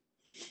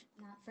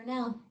 Not for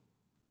now.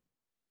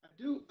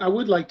 I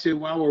would like to,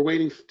 while we're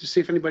waiting to see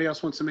if anybody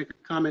else wants to make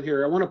a comment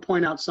here, I want to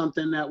point out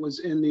something that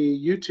was in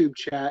the YouTube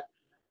chat.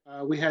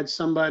 We had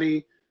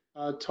somebody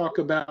talk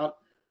about,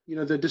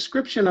 the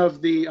description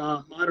of the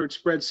moderate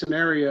spread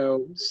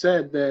scenario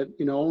said that,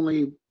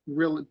 only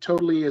really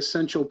totally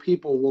essential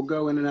people will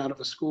go in and out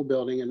of a school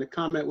building. And the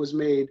comment was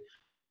made,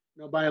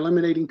 by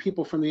eliminating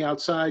people from the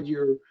outside,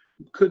 you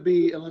could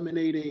be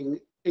eliminating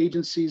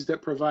agencies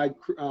that provide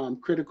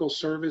critical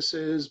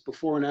services,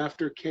 before and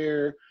after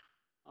care,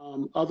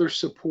 other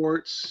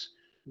supports,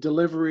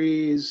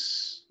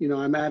 deliveries,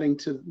 I'm adding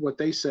to what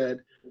they said,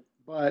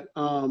 but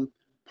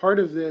part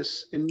of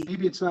this, and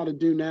maybe it's not a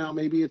do now,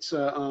 maybe it's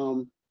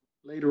a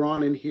later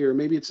on in here,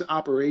 maybe it's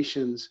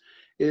operations,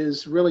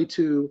 is really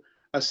to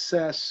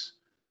assess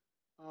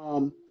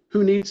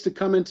who needs to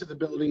come into the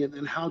building, and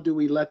then how do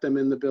we let them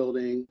in the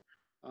building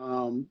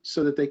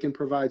so that they can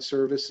provide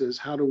services?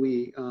 How do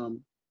we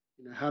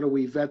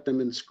vet them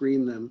and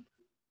screen them?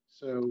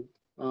 So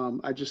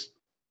I just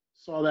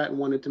saw that and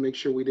wanted to make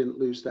sure we didn't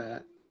lose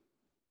that.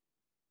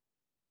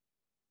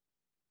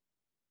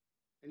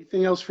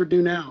 Anything else for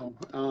do now?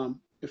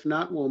 If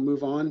not, we'll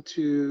move on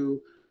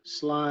to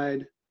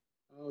slide.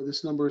 Oh,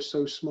 this number is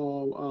so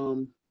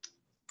small.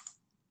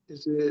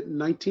 Is it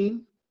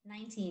 19?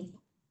 19.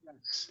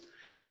 Yes.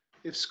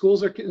 If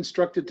schools are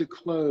instructed to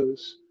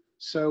close.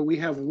 So we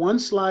have one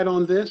slide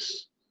on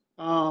this.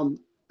 Some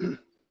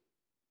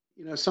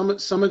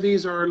of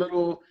these are a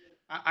little,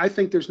 I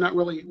think there's not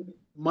really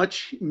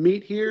much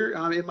meat here.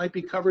 It might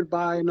be covered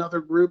by another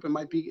group. It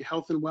might be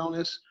health and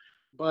wellness,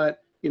 but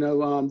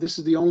this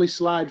is the only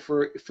slide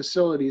for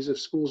facilities if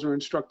schools are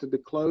instructed to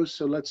close.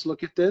 So let's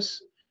look at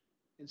this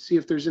and see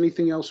if there's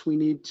anything else we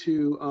need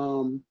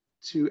to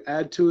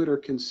add to it or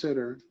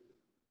consider.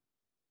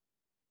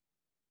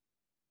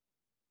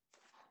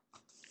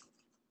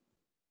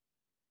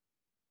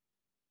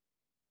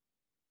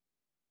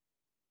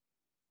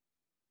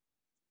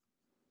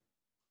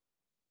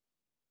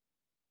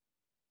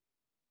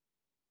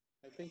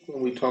 I think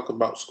when we talk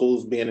about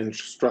schools being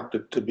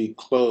instructed to be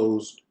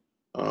closed,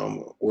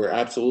 we're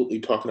absolutely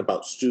talking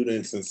about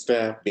students and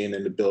staff being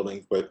in the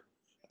buildings, but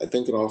I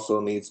think it also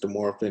needs to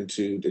morph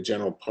into the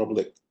general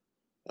public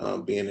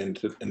being in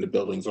the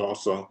buildings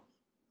also.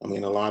 I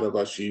mean, a lot of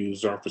us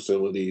use our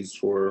facilities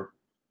for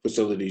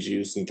facilities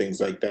use and things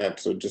like that,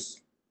 so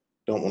just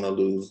don't want to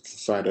lose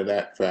sight of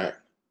that fact.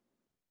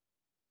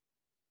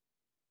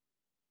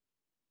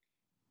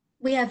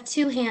 We have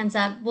 2 hands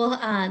up. We'll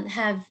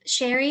have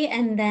Sherry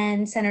and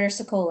then Senator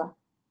Sokola.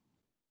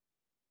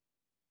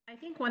 I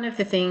think one of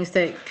the things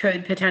that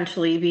could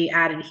potentially be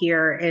added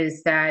here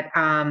is that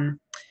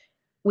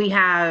we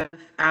have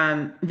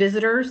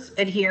visitors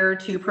adhere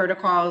to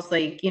protocols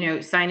like,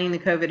 signing the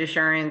COVID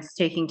assurance,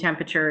 taking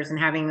temperatures, and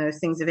having those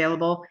things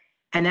available.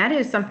 And that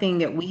is something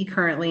that we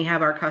currently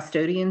have our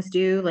custodians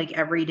do like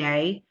every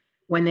day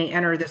when they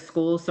enter the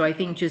school. So I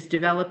think just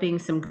developing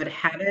some good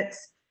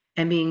habits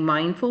and being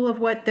mindful of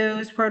what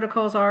those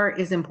protocols are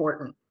is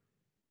important.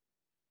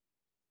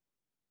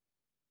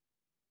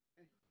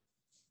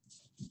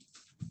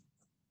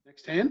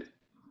 Next hand.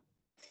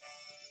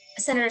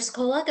 Senator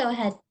Secola, go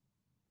ahead.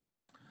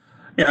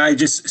 Yeah,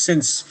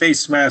 since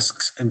face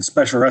masks and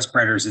special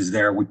respirators is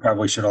there, we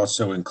probably should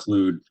also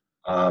include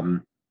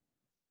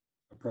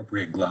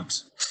appropriate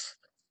gloves.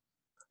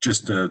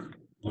 Just a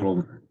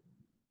little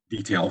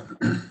detail.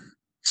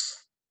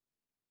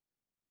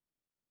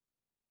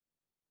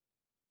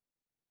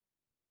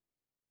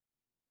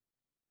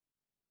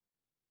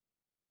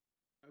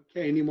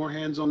 Okay, any more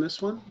hands on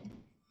this one?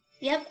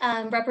 Yep,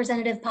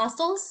 Representative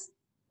Postles.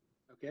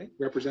 Okay,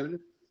 Representative.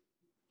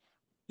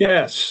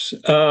 Yes.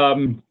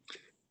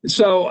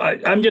 So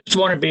I'm just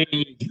want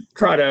to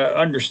try to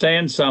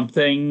understand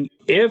something.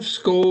 If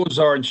schools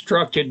are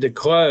instructed to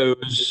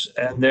close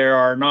and there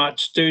are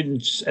not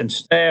students and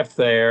staff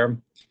there,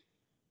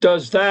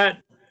 does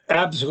that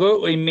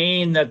absolutely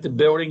mean that the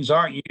buildings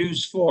aren't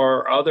used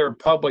for other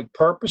public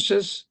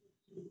purposes?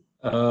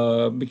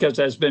 Because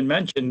as been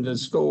mentioned, the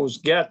schools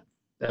get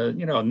a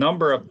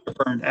number of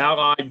different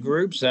allied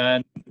groups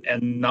and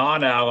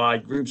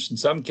non-allied groups in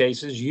some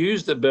cases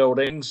use the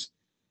buildings.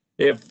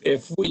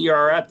 If we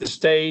are at the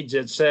stage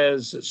that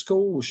says that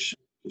schools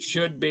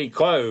should be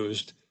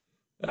closed,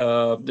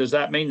 does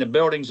that mean the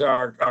buildings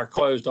are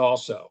closed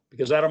also?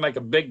 Because that'll make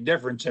a big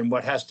difference in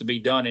what has to be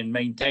done in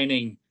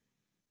maintaining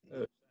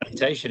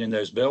sanitation in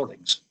those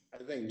buildings.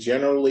 I think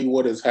generally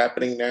what is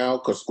happening now,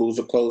 because schools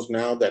are closed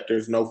now, that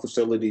there's no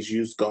facilities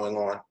use going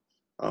on.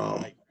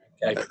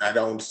 And I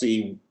don't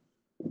see,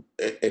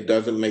 it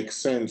doesn't make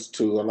sense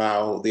to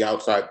allow the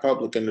outside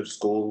public into the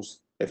schools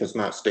if it's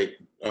not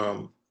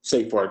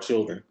safe for our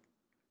children.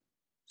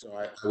 So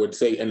I would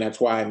say, and that's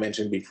why I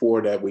mentioned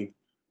before that we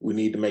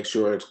need to make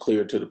sure it's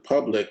clear to the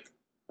public,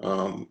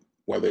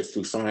 whether it's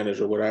through signage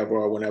or whatever,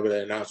 or whenever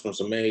the announcements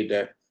are made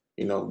that,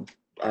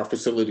 our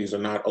facilities are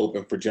not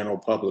open for general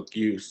public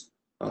use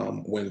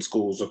when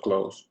schools are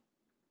closed.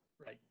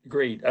 Right,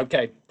 agreed.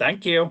 Okay,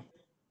 thank you.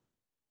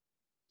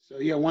 So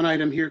yeah, one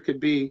item here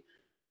could be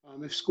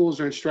if schools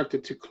are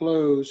instructed to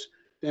close,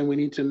 then we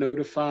need to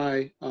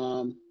notify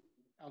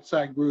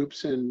outside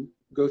groups and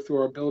go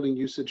through our building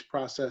usage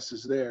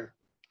processes there.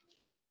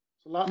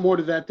 It's a lot more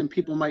to that than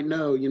people might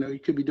know. You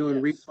could be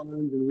doing refunds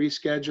and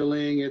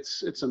rescheduling.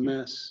 It's a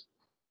mess.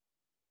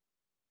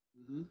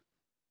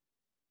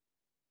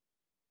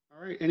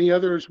 All right, any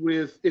others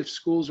with if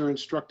schools are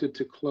instructed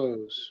to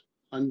close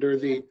under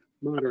the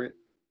moderate?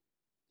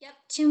 Yep,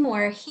 two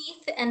more,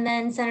 Heath and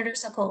then Senator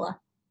Secola.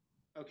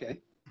 Okay.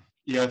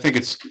 Yeah, I think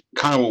it's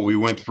kind of what we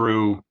went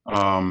through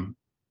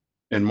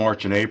in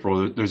March and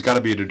April. There's got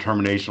to be a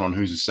determination on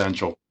who's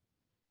essential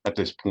at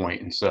this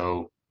point. And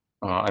so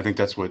I think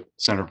that's what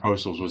Senator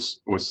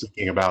Postles was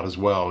thinking about as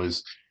well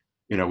is,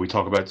 we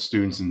talk about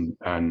students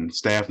and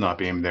staff not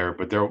being there,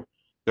 but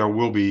there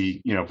will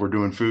be, if we're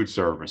doing food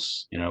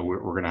service, we're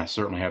going to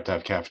certainly have to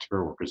have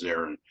cafeteria workers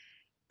there and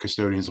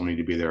custodians will need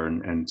to be there.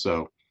 And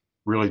so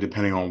really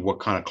depending on what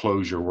kind of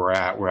closure we're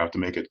at, we'll have to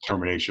make a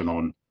determination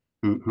on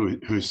who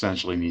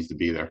essentially needs to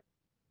be there.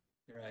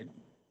 Right.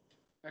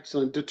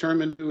 Excellent.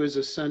 Determine who is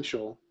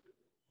essential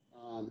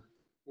or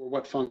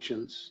what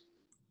functions.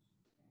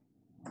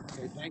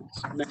 Okay,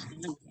 thanks. Next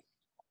one.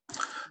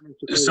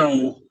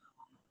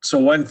 So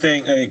one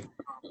thing,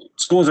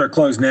 schools are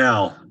closed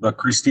now, but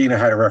Christina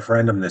had a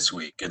referendum this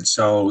week. And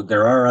so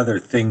there are other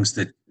things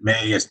that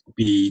may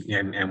be,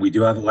 and we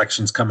do have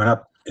elections coming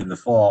up in the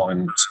fall,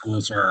 and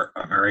schools are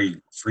a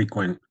very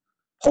frequent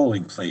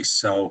polling place.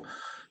 So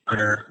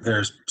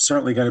there's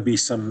certainly going to be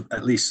some,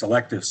 at least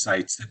selective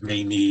sites that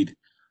may need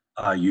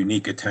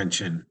unique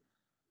attention.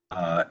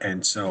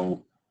 And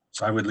so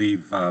I would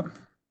I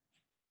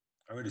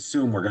would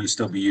assume we're going to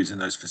still be using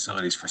those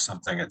facilities for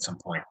something at some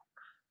point.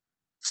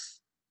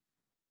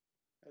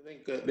 I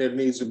think there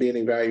needs to be an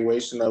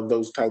evaluation of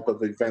those type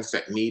of events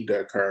that need to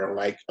occur,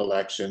 like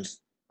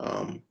elections.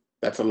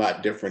 That's a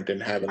lot different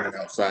than having an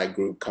outside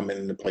group come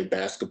in to play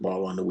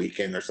basketball on the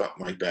weekend or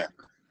something like that.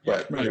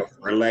 But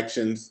for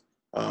elections,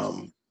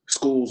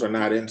 schools are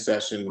not in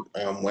session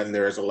when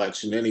there is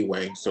election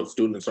anyway, so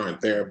students aren't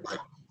there, but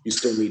you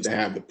still need to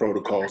have the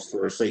protocols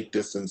for safe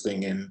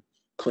distancing and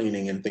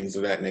cleaning and things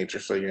of that nature.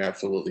 So you're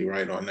absolutely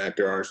right on that.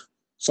 There are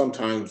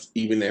sometimes,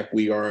 even if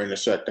we are in a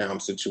shutdown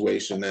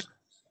situation, that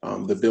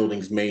the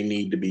buildings may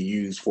need to be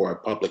used for a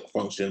public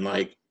function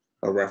like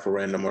a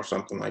referendum or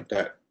something like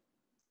that.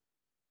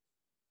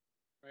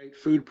 Right,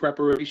 food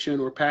preparation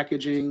or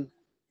packaging,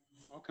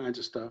 all kinds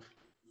of stuff.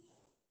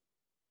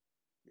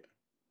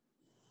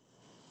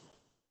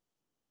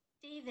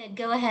 David,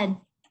 go ahead.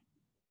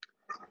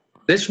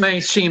 This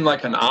may seem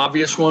like an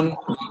obvious one,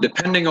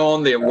 depending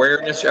on the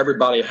awareness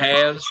everybody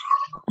has,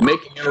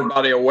 making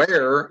everybody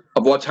aware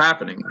of what's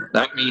happening.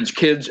 That means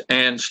kids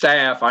and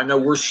staff. I know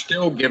we're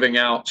still giving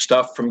out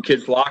stuff from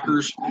kids'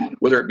 lockers,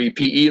 whether it be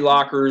PE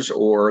lockers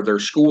or their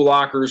school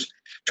lockers,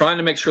 trying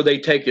to make sure they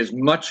take as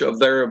much of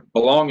their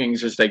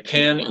belongings as they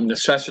can and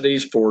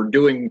necessities for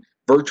doing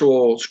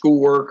virtual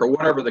schoolwork or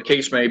whatever the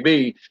case may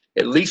be,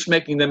 at least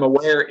making them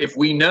aware if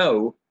we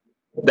know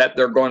that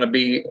they're going to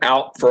be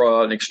out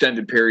for an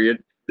extended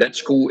period, that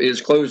school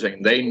is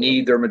closing. They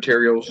need their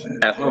materials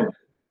at home.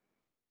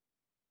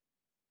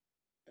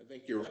 I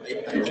think you're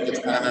right. I think it's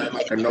kind of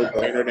like a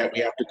no-brainer that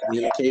we have to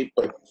communicate,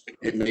 but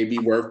it may be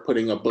worth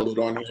putting a bullet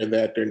on here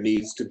that there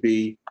needs to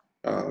be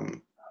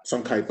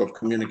some type of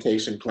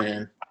communication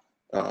plan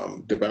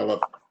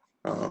developed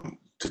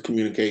to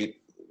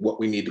communicate what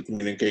we need to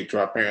communicate to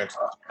our parents.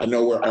 I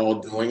know we're all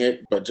doing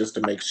it, but just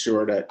to make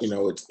sure that,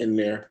 it's in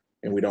there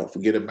and we don't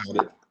forget about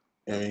it.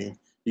 I mean,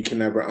 you can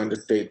never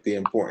understate the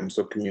importance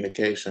of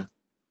communication.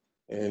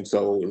 And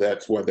so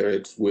that's whether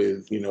it's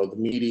with, the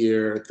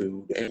media,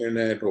 through the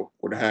internet or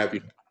what have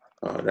you,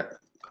 that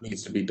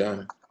needs to be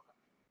done.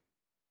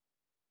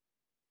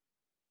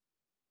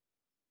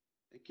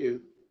 Thank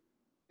you.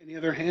 Any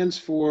other hands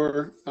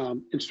for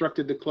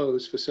instructed to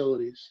close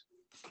facilities?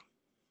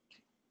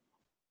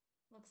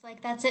 Looks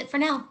like that's it for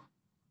now.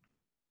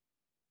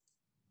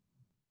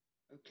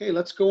 Okay,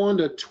 let's go on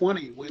to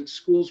 20, when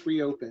schools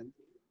reopen.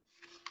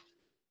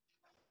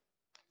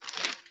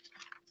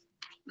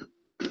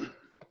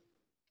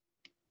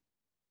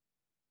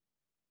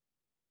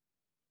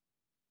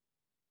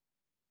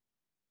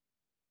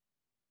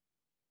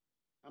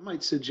 I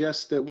might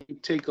suggest that we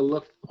take a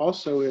look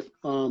also at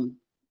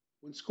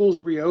when schools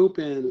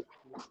reopen,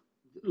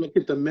 look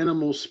at the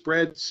minimal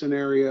spread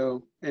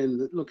scenario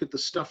and look at the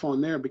stuff on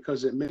there,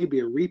 because it may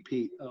be a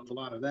repeat of a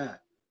lot of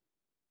that.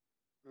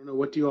 I don't know,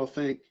 what do you all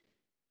think?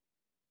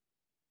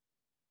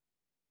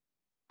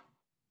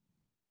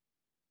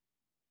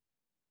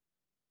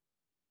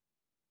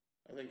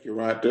 I think you're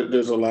right.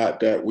 There's a lot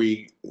that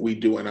we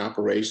do in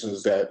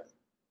operations that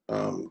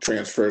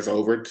transfers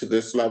over to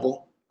this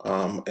level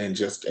and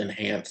just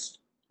enhanced.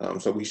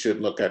 So we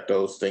should look at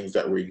those things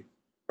that we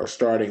are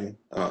starting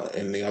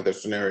in the other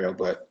scenario.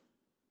 But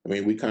I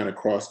mean, we kind of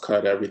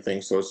cross-cut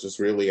everything, so it's just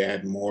really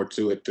add more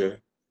to it to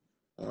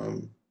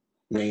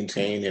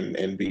maintain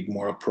and be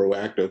more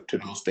proactive to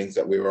those things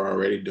that we were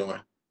already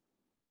doing.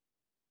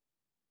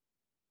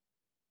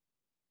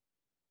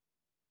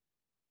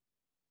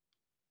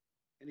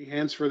 Any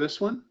hands for this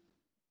one?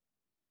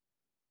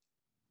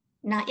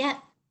 Not yet.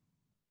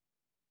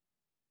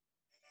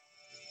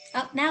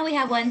 Oh, now we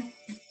have one.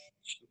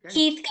 Okay.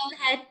 Keith, go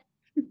ahead.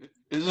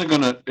 Isn't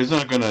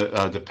it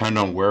gonna depend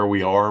on where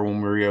we are when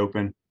we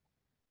reopen?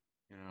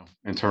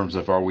 In terms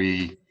of are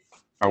we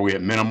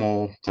at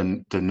minimal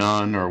to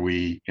none? Or are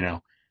we, I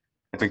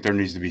think there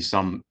needs to be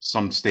some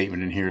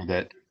statement in here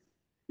that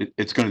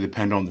it's going to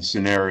depend on the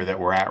scenario that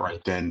we're at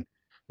right then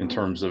in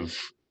terms of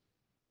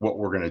what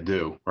we're going to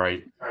do,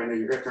 right? I know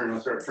you're going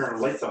to start turning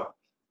the lights off.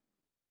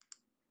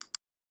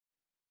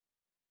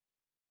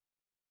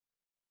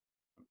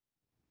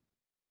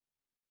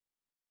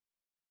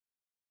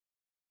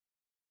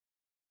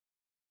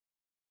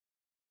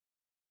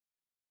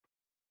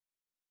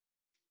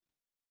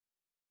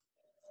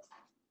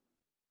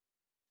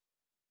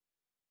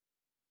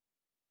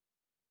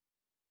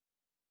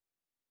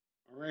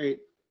 All right.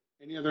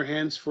 Any other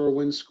hands for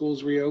when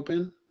schools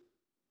reopen?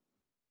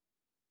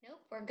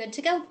 Nope, we're good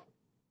to go.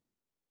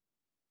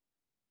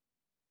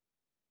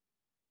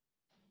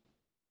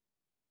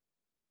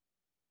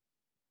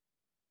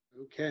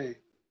 Okay.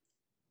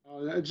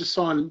 I just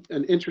saw an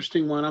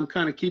interesting one. I'm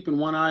kind of keeping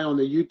one eye on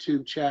the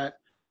YouTube chat.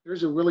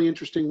 There's a really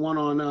interesting one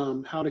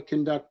on how to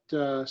conduct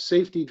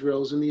safety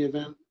drills in the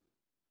event,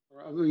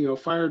 or,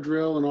 fire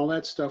drill and all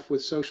that stuff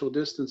with social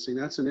distancing.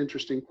 That's an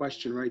interesting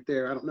question right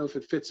there. I don't know if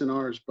it fits in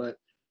ours, but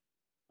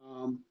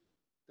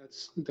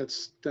that's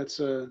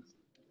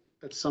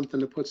something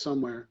to put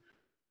somewhere.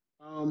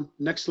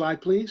 Next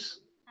slide, please.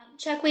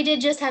 Chuck, we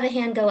did just have a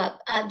hand go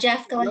up.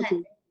 Jeff, go ahead.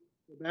 Go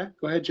back.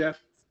 Go ahead,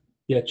 Jeff.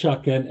 Yeah,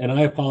 Chuck, and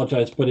I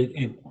apologize, but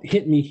it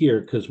hit me here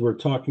because we're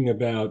talking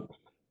about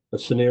a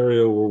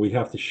scenario where we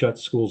have to shut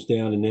schools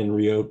down and then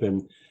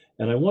reopen.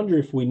 And I wonder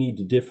if we need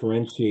to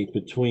differentiate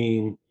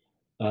between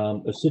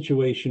a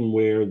situation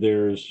where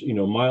there's,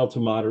 mild to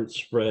moderate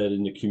spread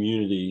in the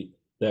community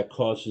that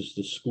causes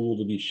the school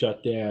to be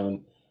shut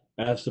down,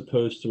 as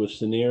opposed to a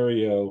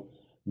scenario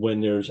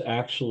when there's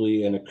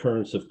actually an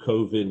occurrence of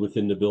COVID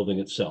within the building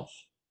itself.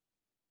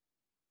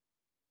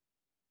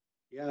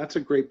 Yeah, that's a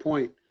great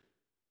point.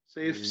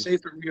 Say if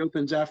it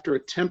reopens after a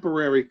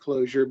temporary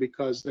closure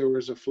because there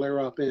was a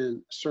flare-up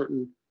in a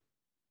certain,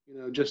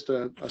 just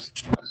a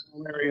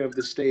small area of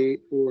the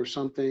state or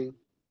something.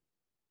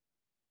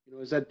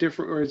 Is that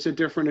different, or is it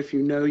different if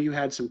you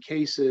had some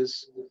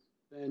cases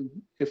than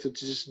if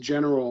it's just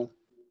general?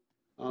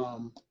 Yeah,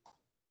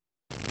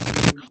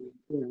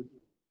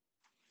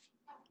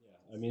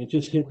 I mean, it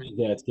just hit me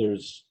that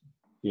there's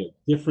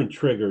different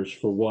triggers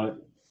for what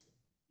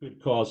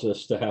could cause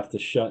us to have to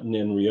shut and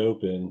then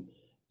reopen,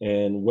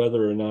 and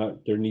whether or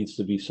not there needs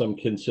to be some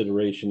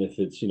consideration if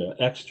it's,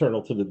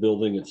 external to the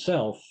building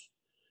itself,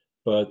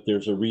 but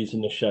there's a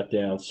reason to shut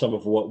down. Some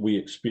of what we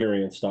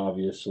experienced,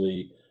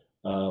 obviously,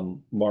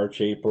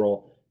 March,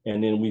 April,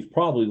 and then we've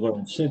probably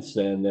learned since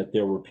then that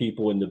there were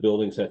people in the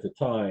buildings at the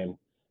time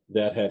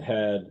that had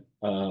had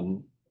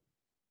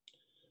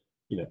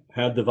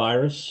the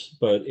virus.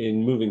 But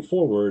in moving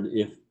forward,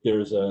 if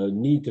there's a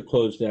need to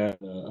close down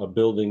a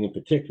building in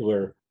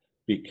particular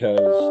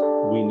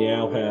because we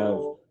now have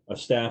a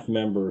staff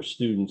member or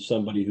student,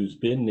 somebody who's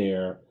been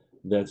there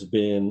that's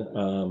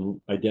been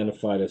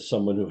identified as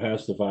someone who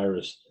has the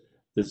virus,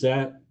 does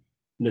that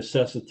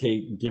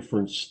necessitate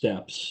different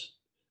steps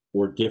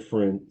or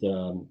different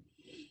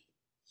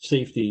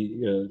safety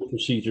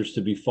procedures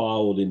to be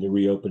followed in the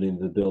reopening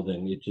of the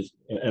building? It just,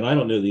 and I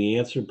don't know the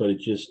answer, but it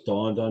just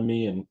dawned on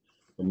me, and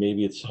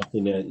maybe it's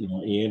something that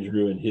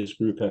Andrew and his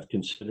group have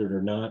considered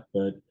or not,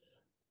 but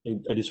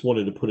I just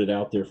wanted to put it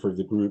out there for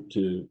the group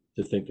to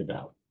think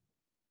about.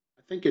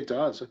 I think it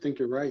does. I think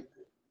you're right.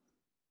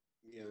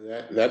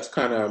 Yeah, that's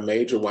kind of a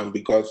major one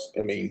because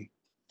I mean,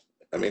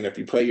 if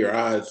you play your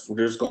odds,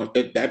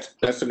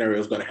 that scenario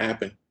is going to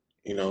happen.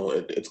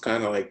 It's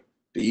kind of like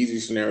the easy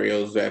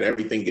scenarios that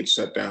everything gets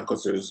shut down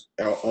because there's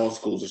all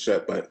schools are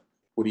shut. But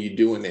what do you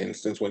do in the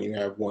instance when you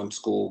have one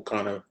school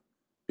kind of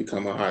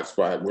become a hot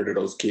spot? Where do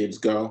those kids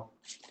go?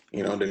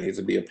 There needs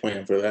to be a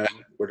plan for that.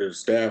 Where do the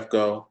staff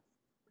go?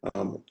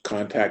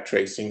 Contact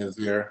tracing is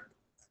there.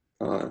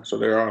 So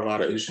there are a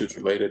lot of issues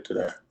related to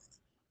that.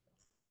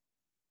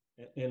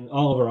 And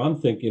Oliver, I'm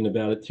thinking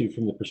about it too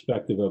from the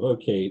perspective of,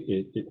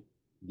 okay,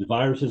 the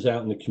virus is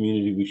out in the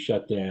community, we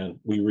shut down,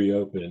 we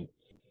reopen.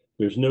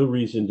 There's no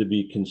reason to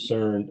be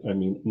concerned. I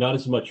mean, not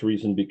as much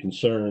reason to be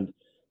concerned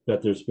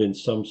that there's been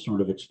some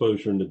sort of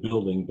exposure in the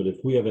building, but if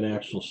we have an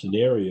actual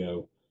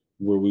scenario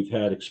where we've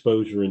had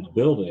exposure in the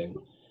building,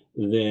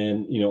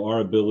 then, our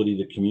ability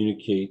to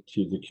communicate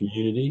to the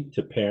community,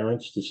 to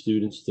parents, to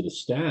students, to the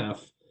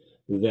staff,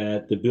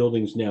 that the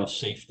building's now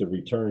safe to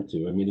return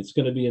to. I mean, it's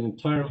going to be an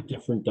entirely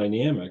different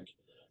dynamic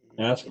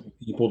asking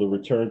people to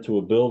return to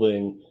a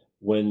building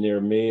when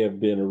there may have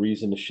been a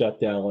reason to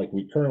shut down like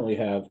we currently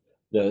have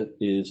that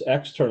is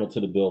external to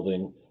the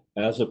building,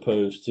 as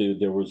opposed to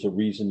there was a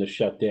reason to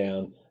shut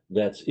down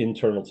that's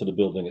internal to the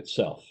building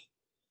itself.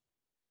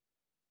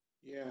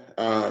 Yeah,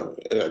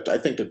 I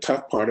think the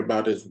tough part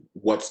about it is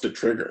what's the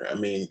trigger? I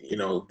mean,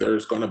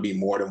 there's going to be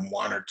more than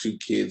one or two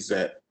kids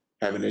that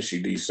have an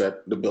issue. Do you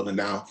shut the building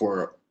down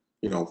for,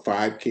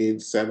 5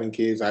 kids, 7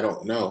 kids? I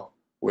don't know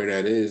where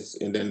that is.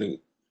 And then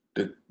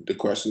the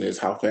question is,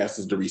 how fast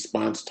is the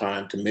response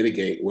time to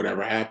mitigate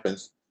whatever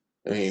happens?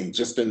 I mean,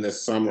 just in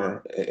this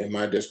summer in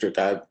my district,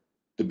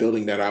 the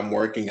building that I'm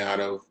working out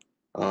of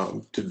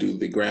to do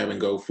the grab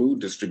and go food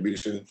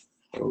distribution,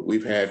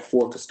 we've had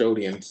 4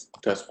 custodians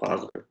test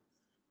positive.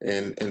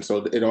 And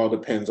so it all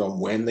depends on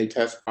when they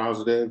test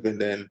positive,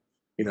 and then,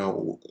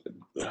 do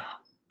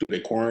they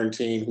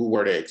quarantine? Who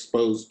were they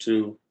exposed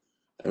to?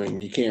 I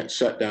mean, you can't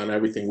shut down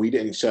everything. We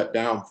didn't shut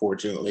down,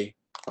 fortunately,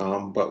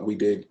 but we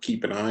did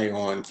keep an eye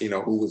on,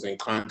 who was in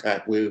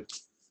contact with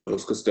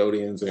those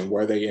custodians and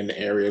were they in the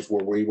areas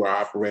where we were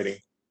operating.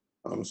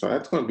 So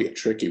that's going to be a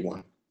tricky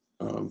one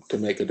to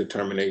make a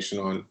determination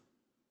on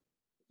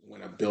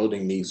when a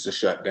building needs to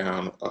shut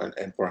down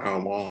and for how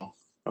long.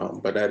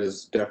 But that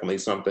is definitely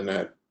something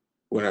that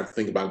we're going to have to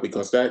think about,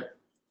 because that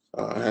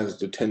has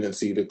the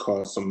tendency to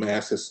cause some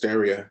mass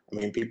hysteria. I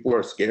mean, people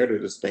are scared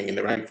of this thing, and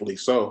rightfully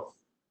so.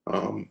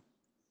 I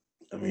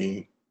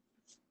mean,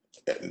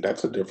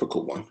 that's a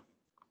difficult one.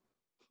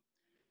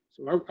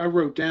 So I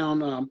wrote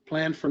down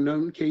plan for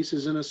known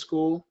cases in a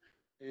school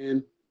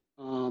and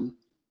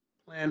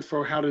plan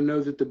for how to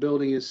know that the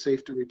building is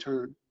safe to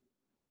return,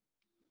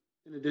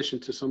 in addition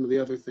to some of the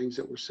other things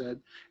that were said.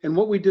 And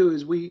what we do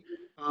is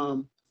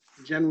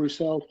Jen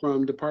Roussel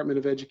from Department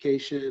of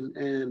Education,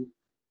 and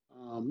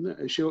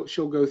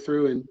she'll go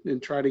through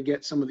and try to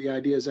get some of the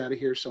ideas out of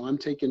here. So I'm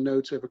taking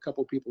notes. We have a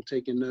couple people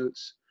taking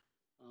notes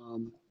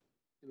in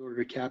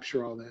order to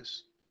capture all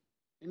this.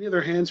 Any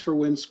other hands for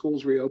when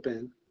schools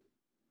reopen?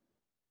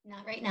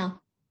 Not right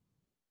now.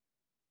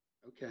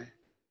 Okay.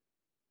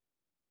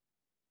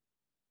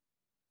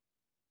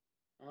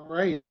 All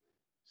right.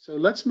 So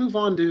let's move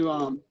on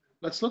to,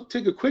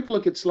 take a quick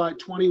look at slide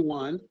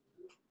 21.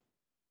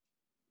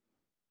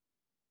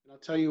 I'll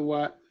tell you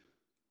what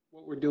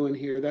we're doing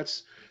here.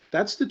 That's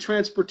the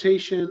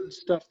transportation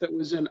stuff that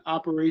was in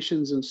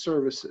operations and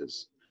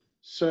services.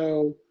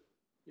 So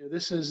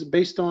this is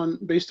based on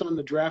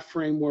the draft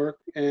framework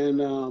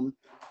and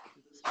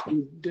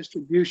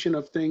distribution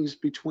of things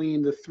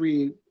between the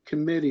 3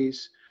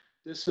 committees.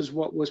 This is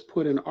what was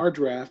put in our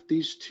draft,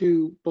 these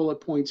 2 bullet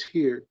points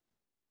here.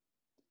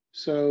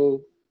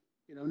 So,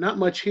 not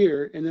much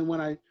here. And then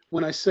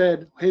when I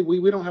said, hey,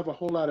 we don't have a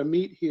whole lot of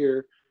meat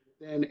here,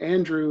 then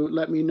Andrew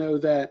let me know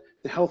that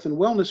the health and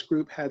wellness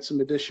group had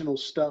some additional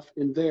stuff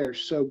in there.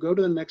 So go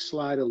to the next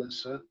slide,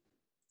 Alyssa.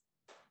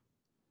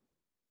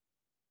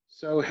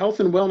 So health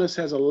and wellness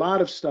has a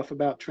lot of stuff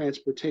about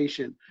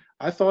transportation.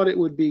 I thought it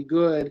would be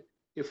good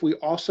if we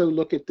also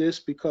look at this,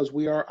 because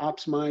we are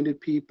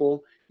ops-minded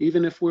people.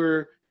 Even if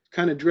we're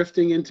kind of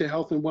drifting into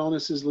health and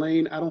wellness's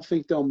lane, I don't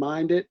think they'll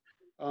mind it.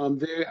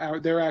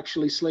 They're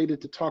actually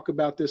slated to talk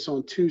about this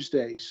on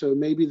Tuesday. So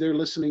maybe they're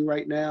listening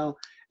right now,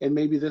 and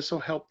maybe this will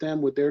help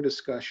them with their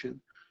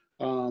discussion.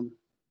 I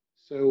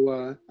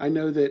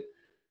know that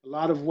a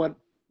lot of what,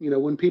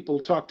 when people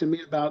talk to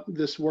me about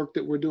this work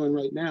that we're doing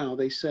right now,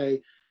 they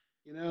say,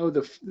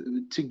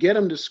 to get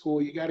them to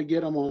school, you got to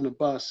get them on a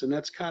bus, and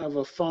that's kind of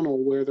a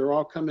funnel where they're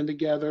all coming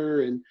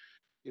together. And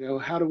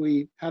how do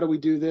we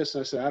do this?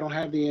 I said, I don't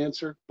have the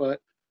answer,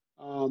 but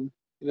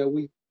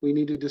we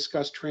need to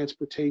discuss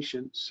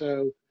transportation.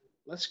 So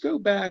let's go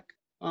back.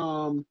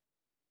 Let's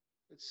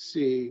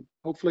see.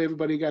 Hopefully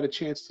everybody got a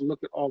chance to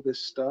look at all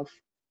this stuff.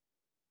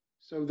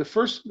 So the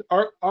first,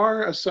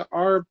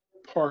 our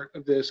part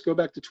of this, go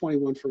back to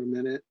 21 for a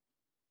minute.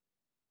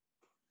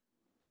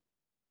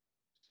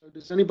 So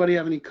does anybody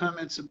have any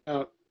comments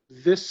about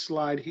this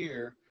slide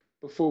here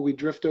before we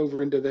drift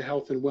over into the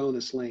health and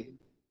wellness lane?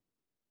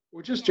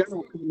 Or just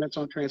general comments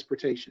on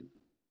transportation?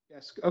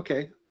 Yes,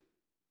 okay.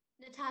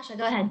 Natasha,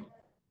 go ahead.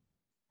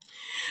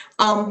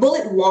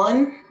 Bullet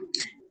 1,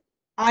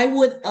 I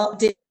would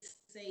update,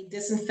 say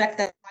disinfect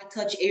the high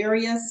touch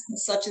areas,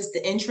 such as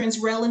the entrance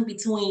railing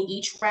between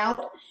each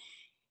route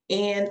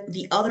and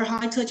the other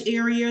high touch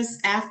areas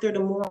after the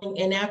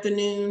morning and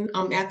afternoon,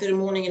 after the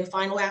morning and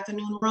final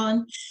afternoon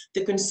run.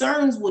 The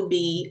concerns would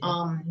be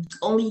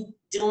only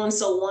doing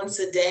so once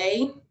a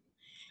day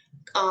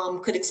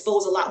could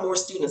expose a lot more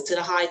students to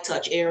the high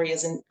touch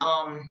areas, and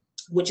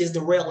which is the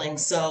railing.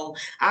 So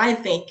I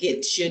think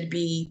it should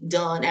be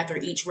done after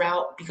each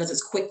route because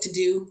it's quick to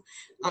do.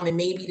 And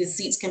maybe the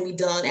seats can be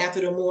done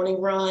after the morning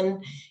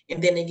run,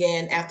 and then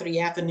again after the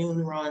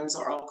afternoon runs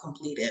are all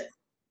completed.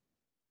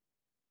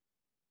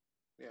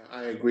 Yeah,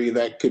 I agree.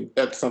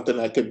 That's something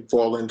that could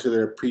fall into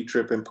their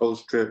pre-trip and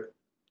post-trip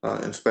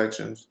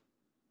inspections.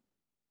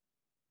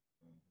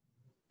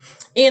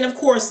 And of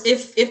course,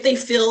 if they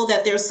feel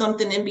that there's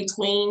something in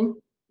between,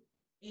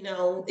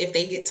 if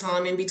they get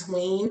time in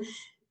between,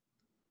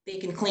 they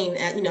can clean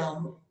that,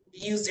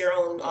 use their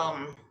own,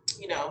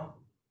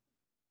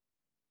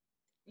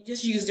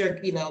 just use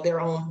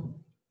their own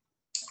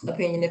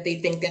opinion if they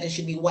think that it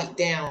should be wiped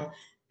down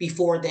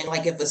before then.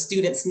 Like if a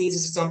student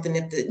sneezes or something,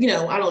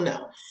 I don't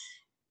know.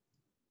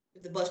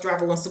 If the bus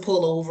driver wants to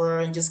pull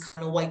over and just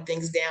kind of wipe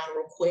things down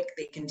real quick,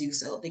 they can do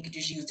so. They could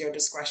just use their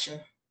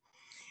discretion.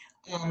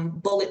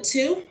 Bullet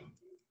 2,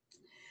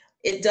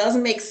 it does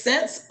make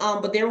sense,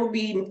 but there will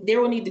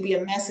need to be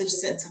a message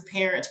sent to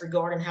parents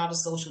regarding how to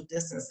social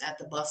distance at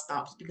the bus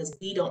stops, because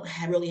we don't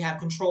really have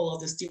control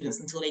of the students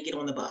until they get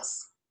on the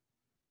bus.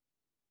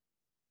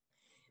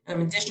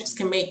 Districts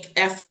can make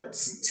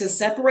efforts to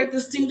separate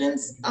the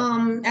students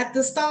at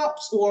the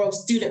stops, or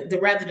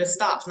rather the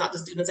stops, not the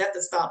students at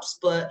the stops,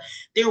 but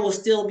there will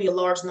still be a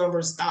large number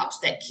of stops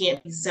that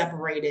can't be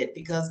separated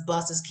because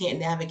buses can't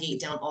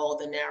navigate down all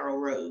the narrow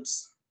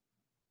roads.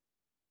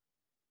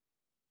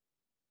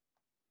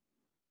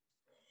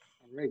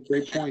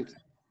 Great point.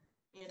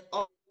 And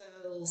also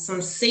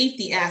some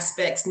safety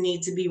aspects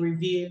need to be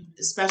reviewed,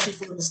 especially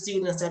for the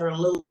students that are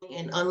loading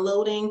and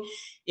unloading.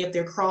 If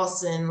they're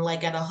crossing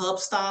like at a hub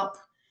stop,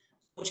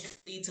 which could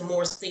lead to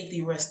more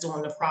safety risks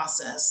during the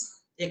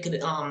process. It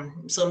could,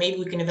 so maybe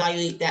we can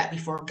evaluate that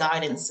before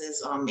guidance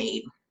is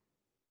made.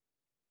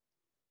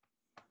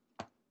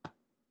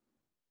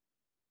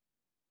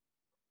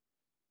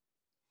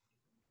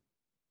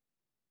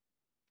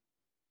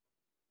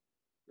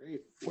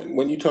 Great.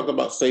 When you talk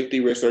about safety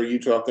risks, are you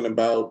talking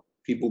about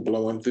people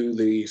blowing through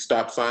the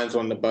stop signs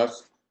on the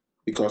bus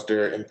because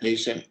they're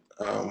impatient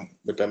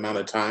with the amount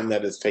of time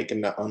that it's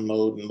taken to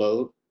unload and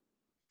load?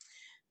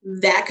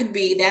 That could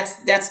be,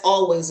 that's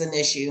always an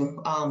issue.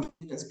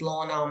 Students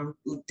blowing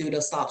through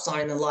the stop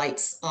sign and the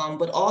lights,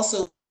 but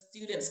also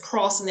students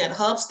crossing at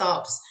hub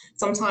stops.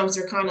 Sometimes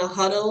they're kind of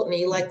huddled and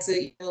they like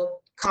to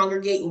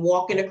congregate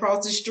walking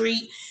across the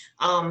street.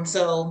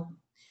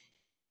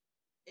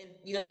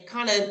 We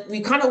kind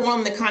of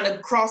want them to kind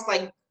of cross,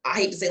 like, I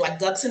hate to say, like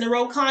ducks in a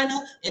row, kind of,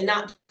 and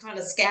not kind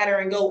of scatter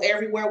and go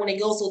everywhere when they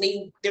go, so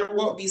there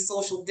won't be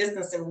social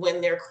distancing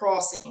when they're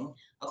crossing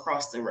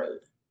across the road.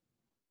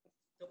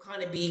 They'll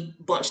kind of be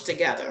bunched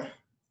together,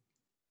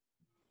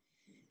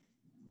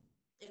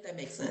 if that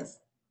makes sense.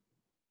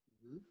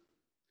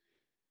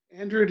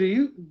 Andrew,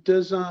 do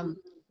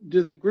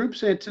the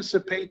groups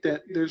anticipate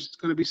that there's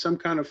going to be some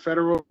kind of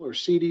federal or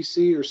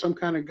CDC or some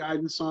kind of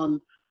guidance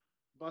on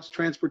bus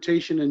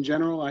transportation in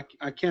general?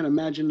 I can't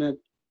imagine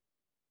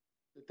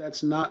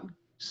that's not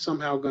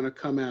somehow going to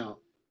come out.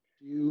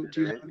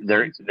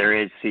 There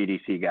is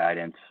CDC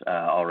guidance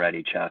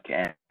already, Chuck,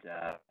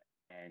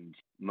 and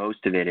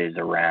most of it is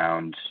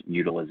around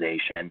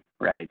utilization,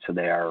 right? So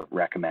they are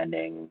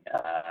recommending,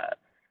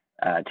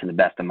 to the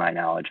best of my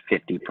knowledge,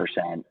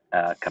 50%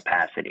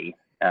 capacity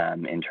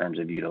in terms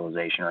of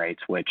utilization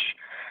rates, which,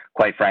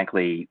 quite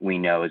frankly, we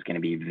know is going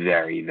to be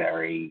very,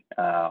 very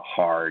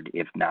hard,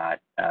 if not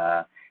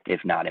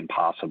if not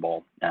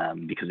impossible,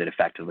 because it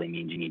effectively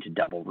means you need to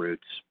double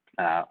routes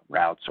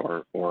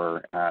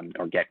or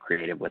get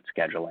creative with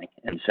scheduling.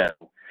 And so,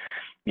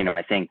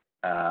 I think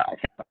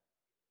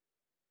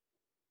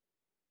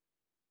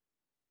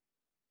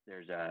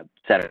there's a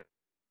set of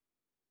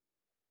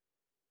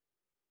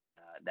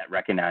that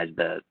recognize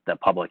the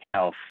public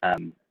health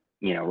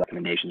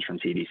recommendations from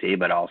CDC,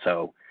 but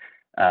also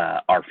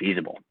are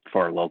feasible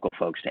for local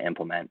folks to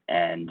implement.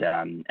 And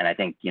I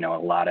think a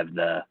lot of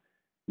the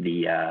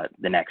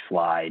next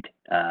slide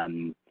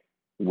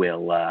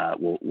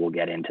we'll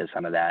get into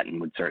some of that,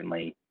 and would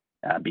certainly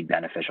be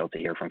beneficial to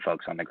hear from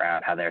folks on the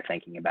ground how they're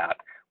thinking about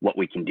what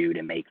we can do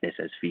to make this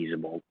as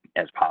feasible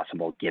as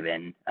possible,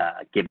 given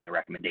the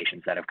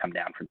recommendations that have come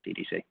down from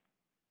CDC.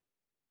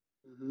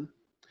 Mm-hmm.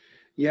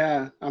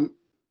 Yeah,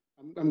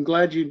 I'm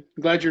glad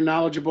you're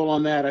knowledgeable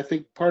on that. I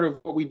think part of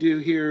what we do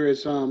here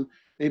is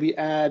maybe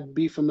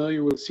be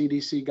familiar with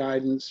CDC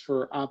guidance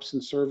for ops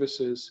and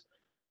services.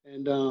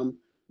 And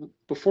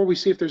before we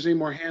see if there's any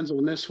more hands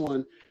on this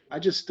one, I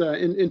just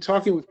in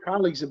talking with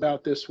colleagues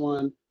about this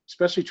one,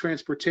 especially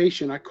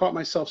transportation, I caught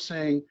myself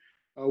saying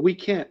we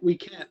can't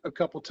a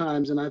couple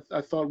times, and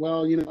I thought,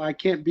 well, I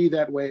can't be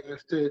that way.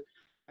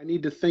 I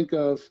need to think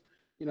of,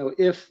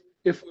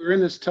 if we're in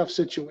this tough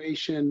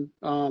situation,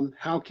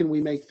 how can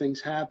we make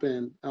things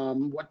happen?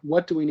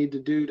 What do we need to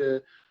do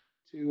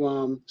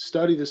to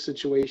study the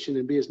situation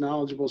and be as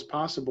knowledgeable as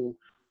possible?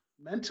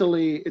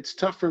 Mentally, it's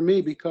tough for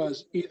me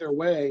because either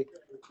way,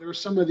 there are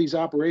some of these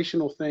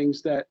operational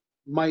things that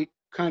might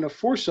kind of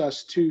force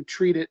us to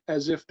treat it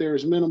as if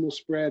there's minimal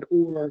spread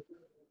or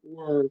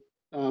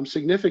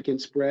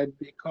significant spread,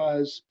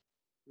 because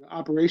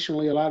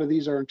operationally, a lot of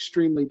these are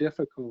extremely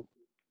difficult.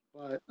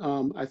 But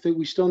I think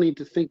we still need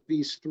to think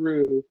these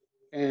through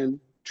and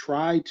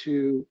try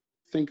to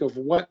think of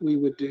what we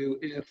would do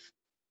if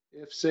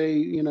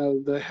say,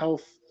 the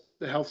health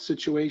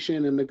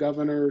situation and the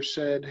governor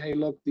said, hey,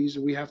 look,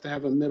 we have to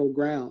have a middle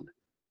ground.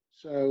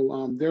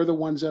 So they're the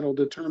ones that'll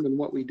determine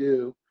what we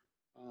do.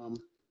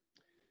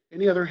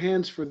 Any other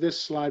hands for this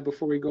slide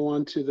before we go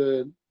on to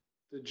the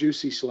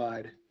juicy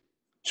slide?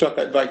 Chuck,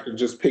 I'd like to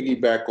just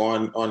piggyback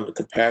on the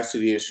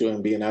capacity issue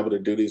and being able to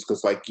do these,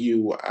 because like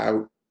you, I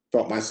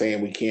felt my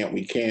saying we can't.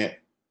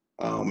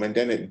 And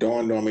then it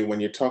dawned on me, when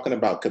you're talking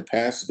about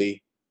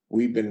capacity,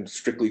 we've been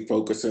strictly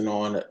focusing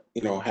on,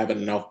 having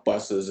enough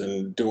buses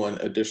and doing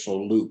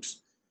additional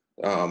loops.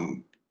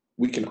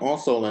 We can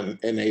also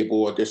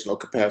enable additional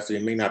capacity.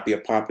 It may not be a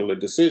popular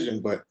decision,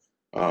 but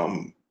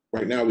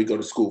right now we go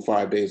to school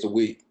 5 days a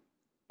week.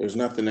 There's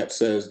nothing that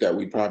says that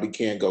we probably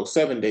can't go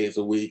 7 days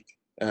a week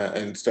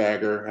and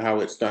stagger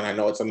how it's done. I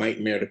know it's a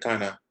nightmare to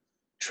kind of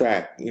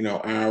track,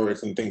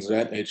 hours and things of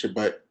that nature,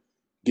 but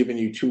giving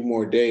you 2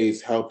 more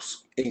days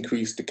helps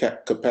increase the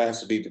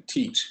capacity to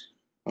teach.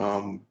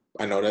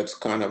 I know that's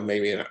kind of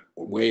maybe a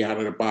way out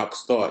of the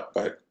box thought,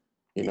 but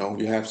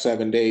you have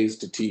 7 days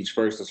to teach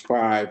versus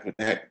 5, and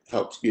that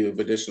helps give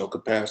additional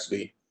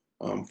capacity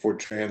for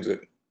transit.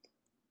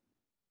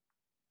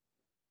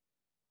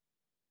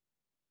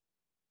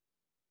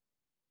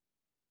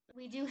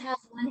 We do have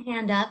one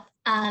hand up.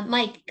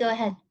 Mike, go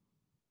ahead.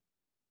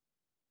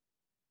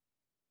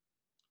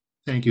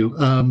 Thank you.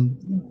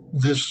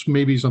 This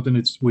may be something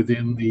that's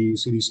within the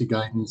CDC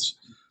guidance,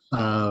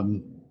 or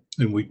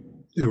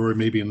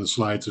maybe in the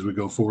slides as we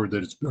go forward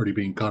that it's already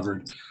being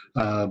covered.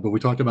 But we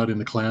talked about in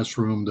the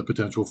classroom the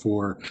potential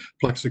for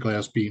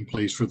plexiglass being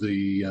placed for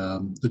the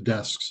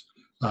desks.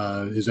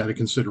 Is that a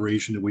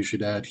consideration that we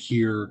should add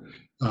here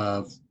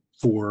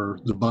for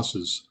the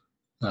buses?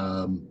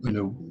 I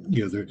know,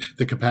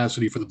 the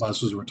capacity for the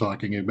buses, we're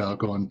talking about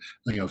going,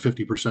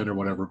 50% or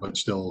whatever, but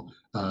still,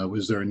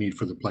 is there a need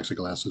for the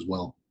plexiglass as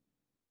well?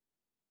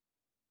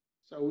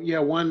 So yeah,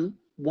 one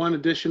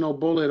additional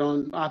bullet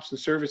on ops and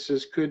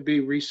services could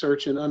be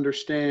research and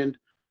understand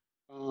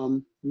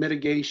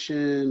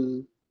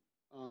mitigation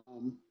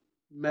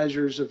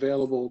measures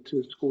available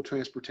to school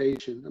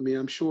transportation. I mean,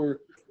 I'm sure,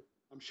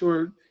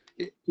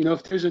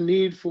 if there's a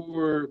need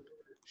for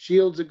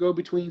shields that go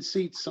between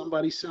seats,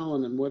 somebody's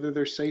selling them, whether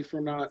they're safe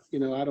or not.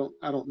 I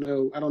don't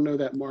know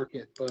that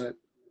market, but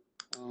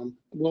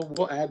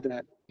we'll add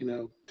that.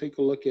 Take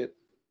a look at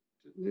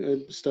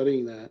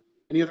studying that.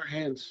 Any other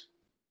hands?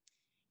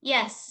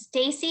 Yes,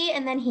 Stacy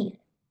and then Heath.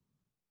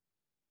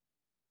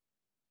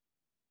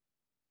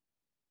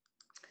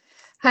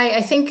 Hi,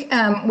 I think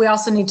we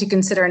also need to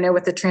consider, I know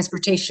with the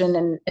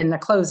transportation and the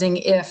closing,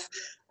 if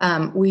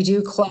we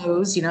do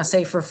close,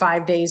 say for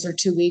 5 days or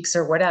 2 weeks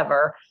or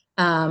whatever,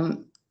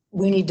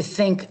 we need to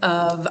think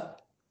of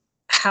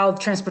how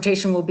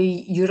transportation will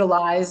be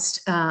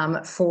utilized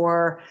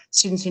for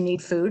students who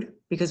need food,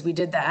 because we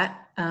did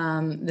that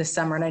this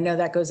summer. And I know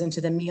that goes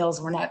into the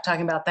meals. We're not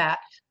talking about that,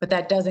 but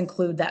that does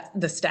include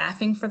the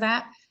staffing for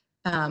that.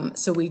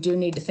 So we do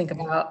need to think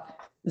about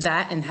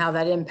that and how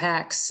that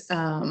impacts,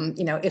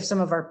 if some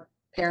of our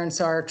parents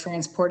are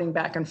transporting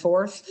back and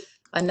forth.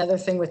 Another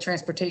thing with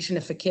transportation,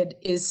 if a kid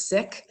is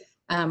sick,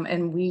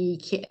 and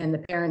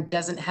the parent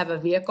doesn't have a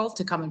vehicle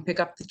to come and pick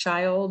up the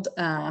child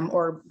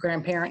or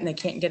grandparent, and they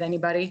can't get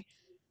anybody,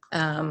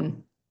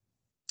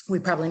 We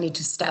probably need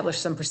to establish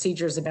some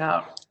procedures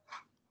about,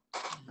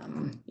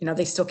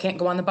 they still can't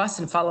go on the bus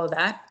and follow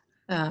that,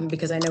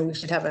 because I know we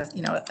should have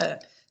a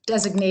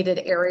designated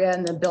area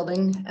in the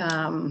building.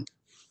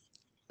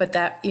 But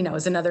that,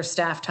 is another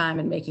staff time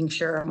and making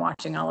sure I'm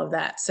watching all of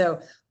that.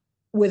 So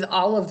with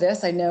all of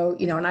this, I know,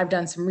 and I've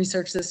done some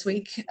research this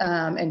week,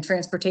 and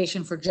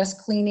transportation for just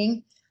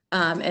cleaning,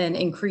 and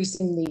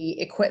increasing the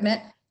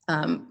equipment,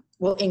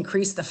 will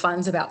increase the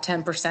funds about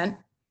 10%.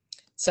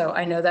 So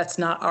I know that's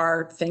not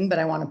our thing, but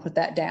I want to put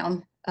that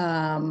down,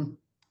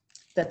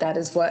 that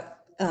is what,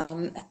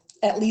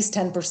 at least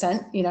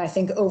 10%, I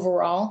think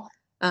overall,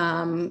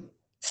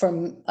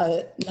 from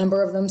a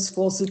number of them,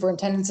 School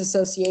Superintendent's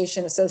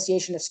Association,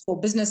 Association of School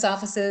Business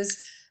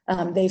Offices,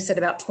 they've said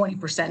about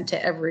 20%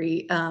 to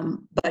every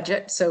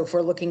budget. So if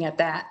we're looking at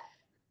that,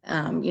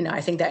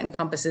 I think that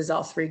encompasses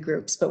all three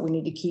groups, but we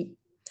need to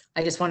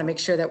I just want to make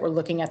sure that we're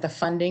looking at the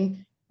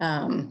funding,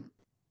 and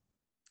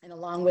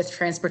along with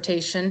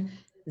transportation,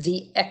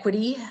 the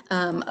equity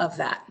of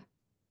that.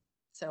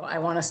 So I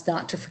want us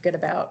not to forget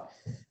about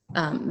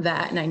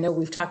that. And I know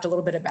we've talked a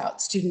little bit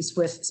about students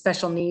with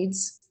special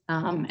needs,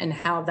 and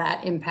how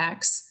that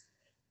impacts,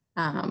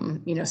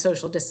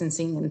 social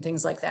distancing and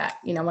things like that.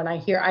 When I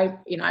hear, I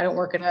don't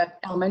work at an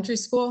elementary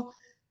school,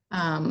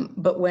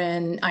 but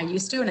when I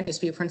used to, and I used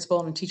to be a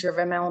principal and teacher of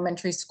an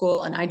elementary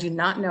school, and I do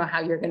not know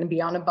how you're going to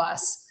be on a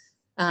bus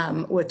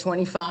with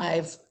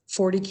 25,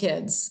 40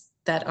 kids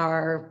that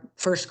are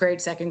first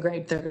grade, second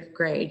grade, third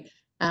grade,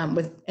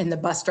 and the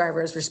bus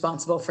driver is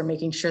responsible for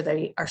making sure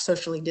they are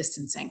socially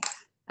distancing.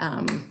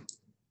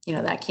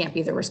 That can't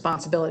be the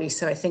responsibility.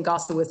 So I think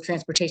also with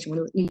transportation, we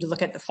need to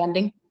look at the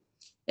funding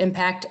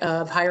impact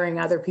of hiring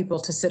other people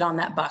to sit on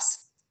that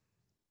bus,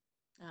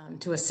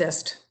 to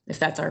assist, if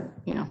that's our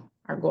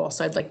goal.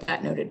 So I'd like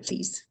that noted,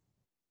 please.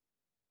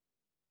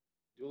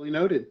 Duly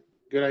noted.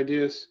 Good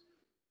ideas.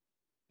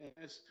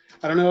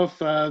 I don't know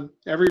if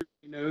everybody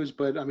knows,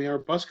 but I mean, our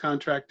bus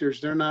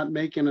contractors, they're not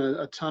making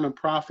a ton of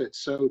profit.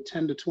 So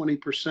 10 to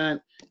 20%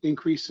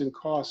 increase in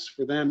costs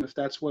for them, if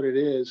that's what it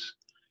is,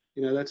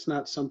 that's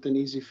not something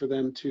easy for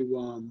them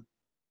to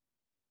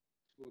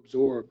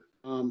absorb.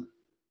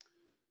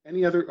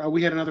 Any other,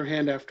 we had another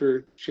hand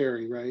after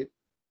Sherry, right?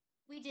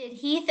 We did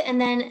Heath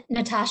and then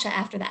Natasha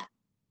after that.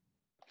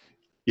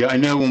 Yeah, I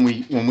know when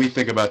we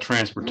think about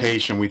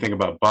transportation, we think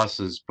about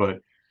buses, but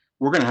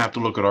we're going to have to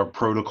look at our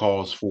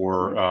protocols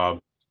for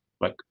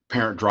like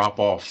parent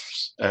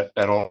drop-offs at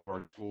all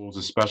our schools,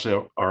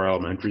 especially our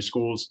elementary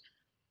schools,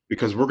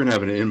 because we're going to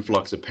have an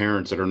influx of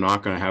parents that are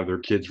not going to have their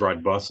kids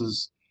ride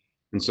buses.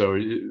 And so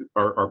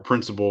our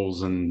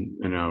principals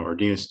and our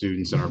dean of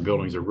students and our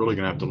buildings are really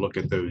going to have to look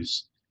at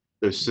those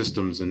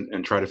systems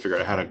and try to figure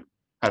out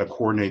how to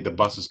coordinate the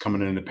buses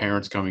coming in, the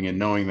parents coming in,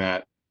 knowing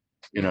that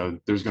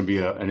there's going to be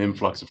an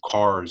influx of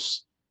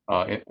cars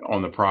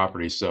on the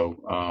property.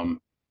 So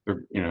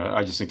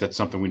I just think that's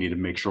something we need to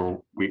make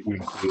sure we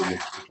include with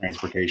the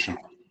transportation.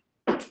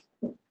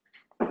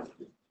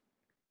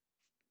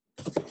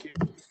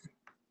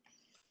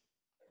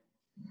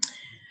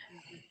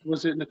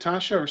 Was it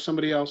Natasha or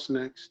somebody else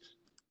next?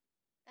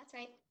 That's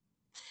right.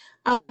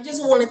 I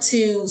just wanted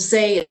to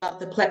say about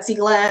the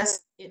plexiglass,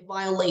 it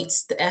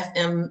violates the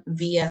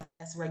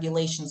FMVSS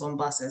regulations on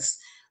buses.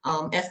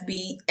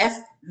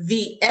 FMVSS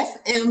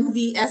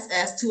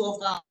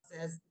 205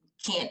 says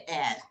can't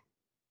add.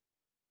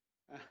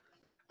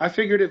 I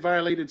figured it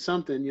violated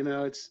something,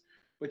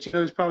 but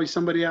there's probably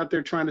somebody out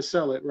there trying to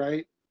sell it,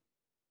 right?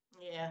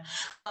 Yeah.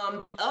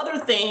 Other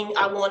thing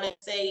I want to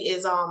say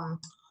is the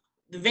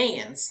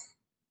vans.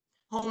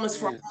 Homeless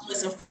for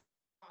homeless and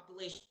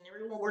population.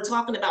 Everyone, we're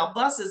talking about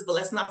buses, but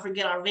let's not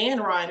forget our van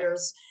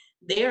riders.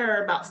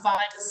 They're about 5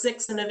 to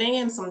 6 in a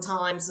van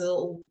sometimes.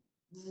 So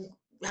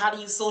how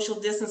do you social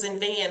distance in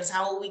vans?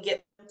 How will we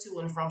get to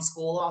and from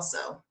school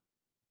also?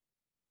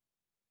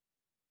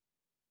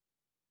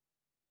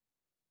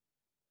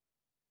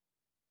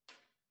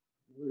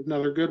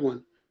 Another good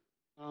one.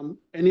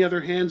 Any other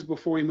hands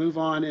before we move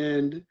on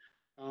and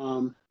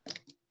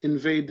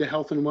invade the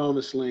health and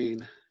wellness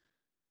lane?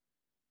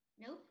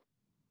 Nope.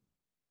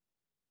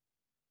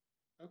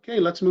 Okay,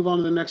 let's move on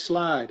to the next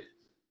slide.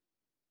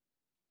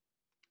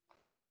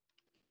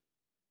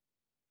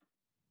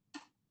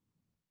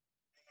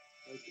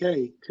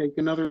 Okay, take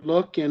another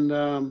look, and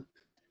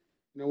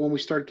when we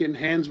start getting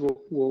hands,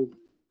 we'll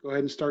go ahead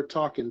and start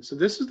talking. So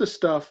this is the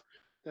stuff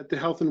that the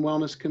Health and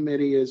Wellness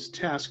Committee is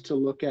tasked to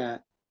look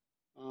at.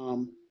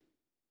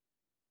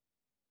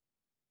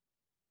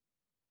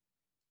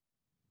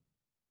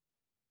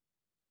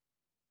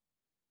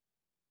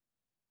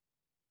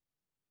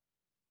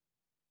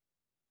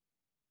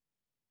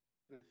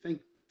 I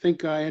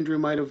think Andrew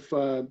might have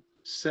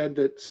said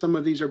that some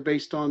of these are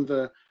based on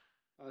the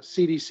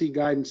CDC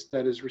guidance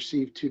that is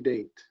received to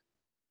date.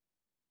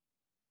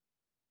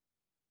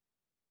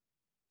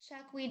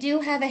 Chuck, we do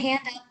have a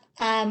hand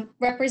up.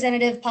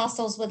 Representative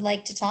Postles would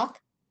like to talk.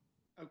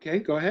 Okay,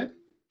 go ahead.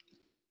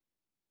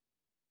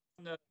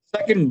 On the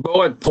Second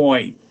bullet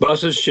point,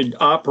 buses should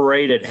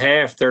operate at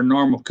half their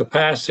normal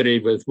capacity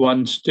with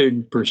one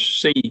student per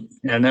seat.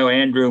 I know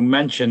Andrew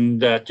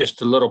mentioned that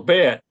just a little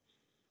bit.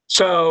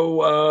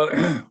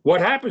 So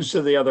what happens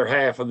to the other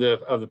half of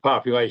the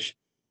population?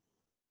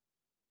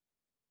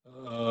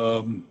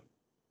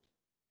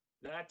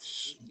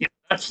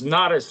 That's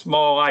not a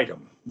small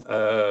item. Not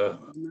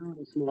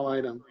a small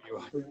item.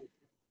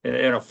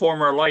 In a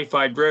former life,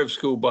 I drove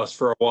school bus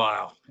for a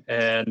while,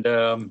 and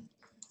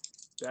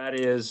that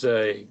is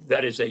a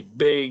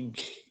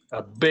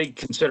big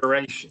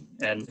consideration.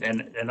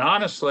 And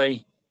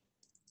honestly,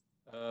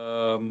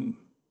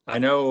 I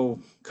know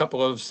a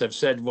couple of us have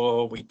said,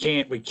 well, we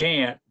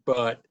can't,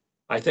 but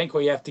I think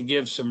we have to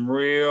give some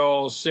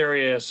real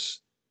serious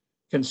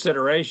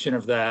consideration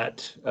of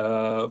that.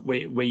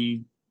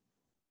 We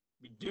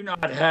do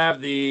not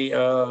have the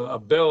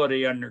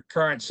ability under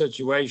current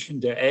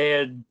situation to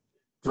add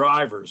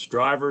drivers.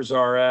 Drivers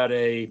are at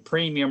a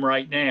premium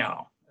right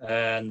now,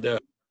 and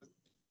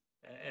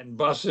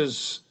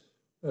buses.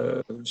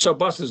 So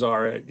buses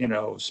are at,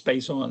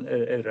 space on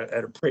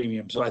at a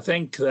premium. So I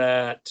think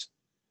that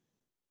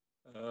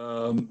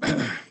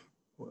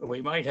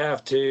we might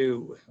have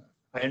to.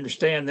 I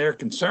understand their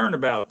concern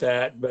about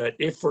that, but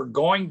if we're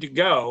going to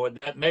go, and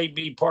that may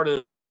be part of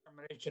the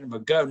determination of a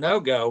go no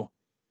go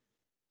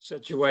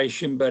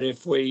situation. But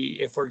if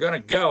we're going to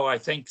go, I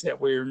think that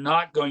we're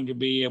not going to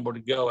be able to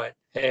go at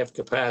half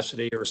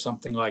capacity or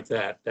something like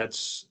that.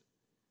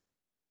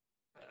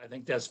 I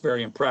think that's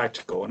very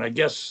impractical. And I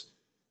guess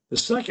the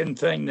second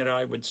thing that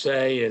I would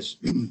say is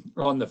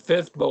on the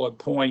fifth bullet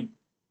point,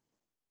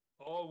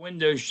 all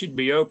windows should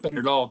be open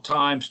at all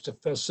times to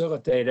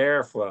facilitate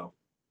airflow.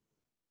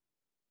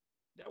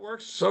 That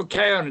works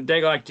okay on a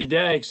day like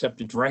today,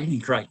 except it's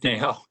raining right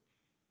now.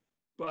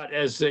 But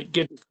as it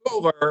gets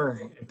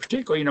cooler,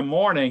 particularly in the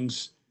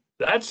mornings,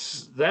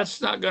 that's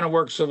not going to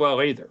work so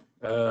well either.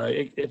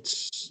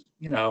 It's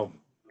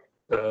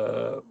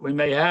we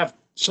may have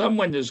some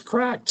windows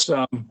cracked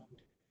some,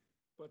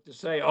 but to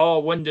say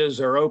all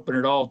windows are open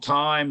at all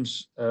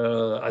times,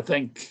 I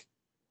think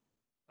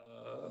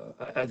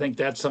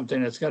that's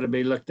something that's got to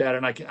be looked at.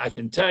 And I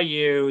can tell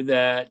you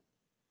that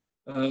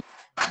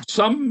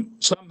some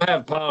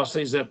have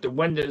policies that the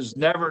windows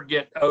never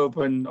get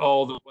open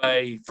all the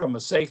way from a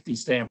safety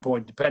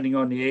standpoint, depending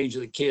on the age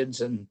of the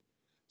kids and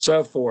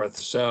so forth.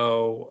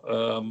 So,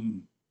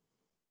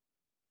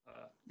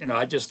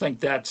 I just think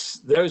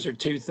those are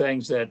two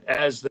things that,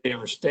 as they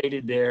are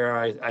stated there,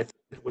 I think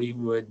that we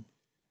would,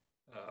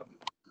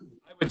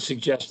 I would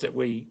suggest that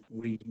we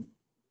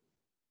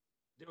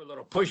do a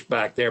little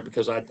pushback there,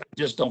 because I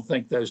just don't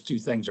think those two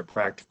things are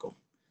practical.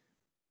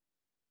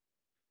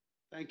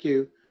 Thank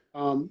you.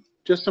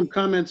 Just some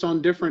comments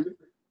on different,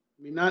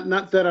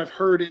 not that I've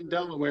heard in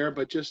Delaware,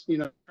 but just,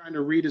 trying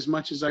to read as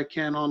much as I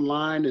can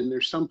online. And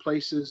there's some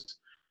places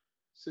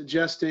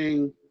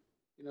suggesting,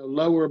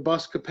 lower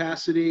bus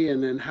capacity.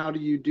 And then how do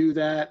you do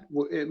that?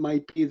 It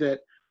might be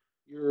that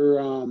your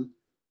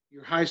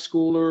high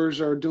schoolers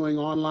are doing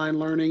online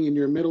learning and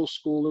your middle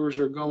schoolers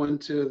are going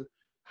to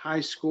high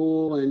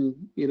school, and,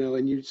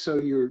 so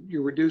you're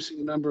reducing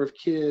the number of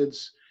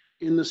kids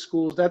in the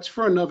schools. That's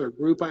for another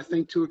group, I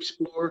think, to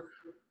explore.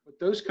 But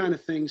those kind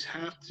of things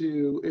have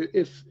to,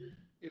 if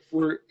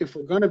we're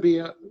going to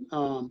be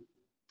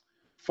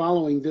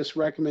following this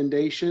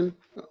recommendation,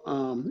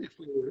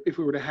 if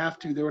we were to have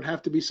to, there would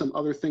have to be some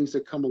other things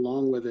that come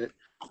along with it.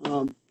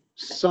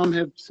 Some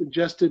have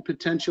suggested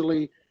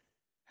potentially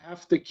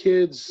half the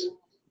kids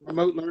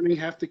remote learning,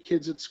 half the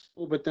kids at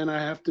school, but then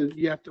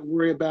you have to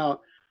worry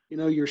about,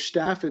 your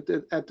staff at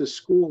the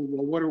school.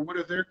 Well, what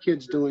are their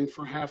kids doing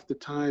for half the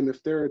time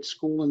if they're at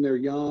school and they're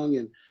young,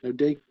 and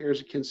daycare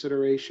is a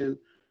consideration.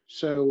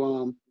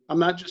 So I'm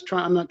not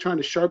trying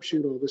to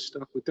sharpshoot all this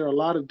stuff, but there are a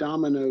lot of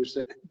dominoes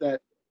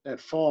that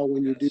fall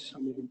when you do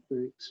some of these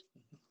things.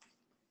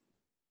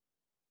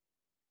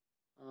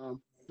 Do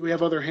we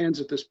have other hands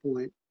at this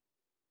point?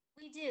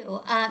 We do.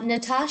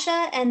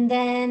 Natasha and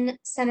then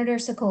Senator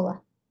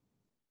Sokola.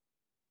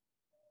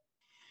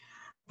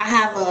 I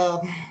have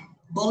a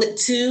bullet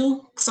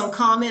 2, some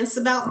comments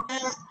about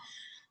that.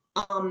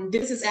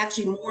 This is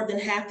actually more than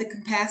half the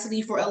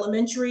capacity for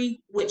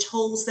elementary, which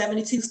holds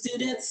 72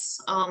 students.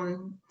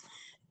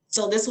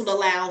 So this would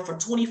allow for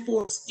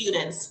 24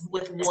 students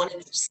with one in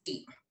each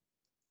seat.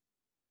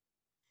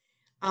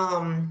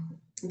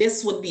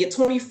 This would be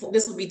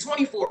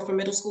 24 for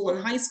middle school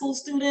and high school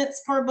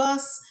students per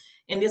bus,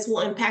 and this will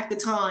impact the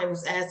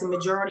times as the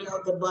majority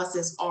of the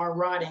buses are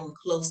riding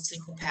close to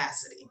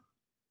capacity.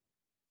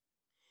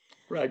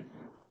 Right.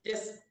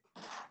 This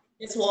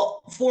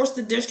will force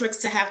the districts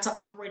to have to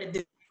operate at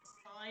different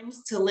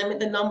times to limit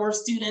the number of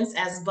students,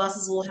 as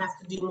buses will have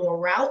to do more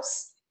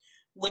routes,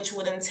 which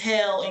would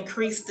entail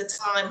increase the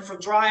time for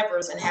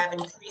drivers and have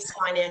increased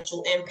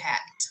financial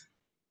impact.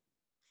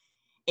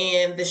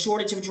 And the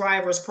shortage of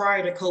drivers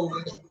prior to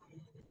COVID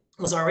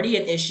was already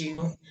an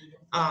issue,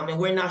 and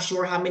we're not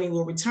sure how many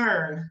will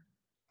return.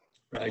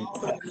 Right.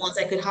 Also, the ones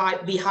that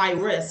could be high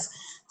risk.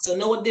 So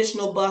no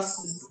additional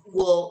buses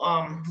will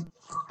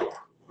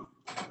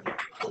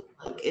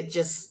It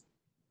just,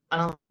 I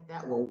don't think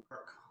that will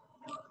work.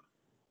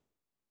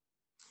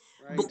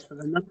 Right, so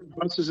the number of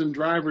buses and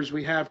drivers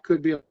we have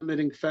could be a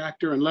limiting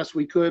factor unless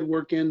we could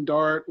work in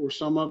DART or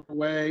some other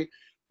way,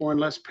 or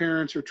unless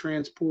parents are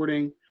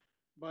transporting.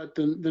 But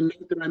the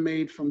note that I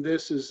made from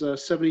this is a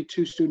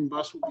 72 student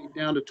bus would be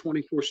down to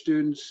 24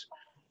 students.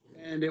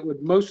 And it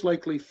would most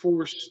likely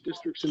force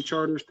districts and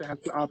charters to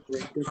have to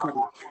operate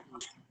differently.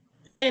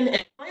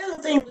 And my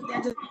other thing with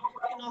that, just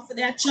going off of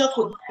that, Chuck,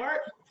 with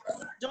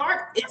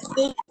DART is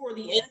good for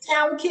the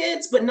in-town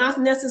kids, but not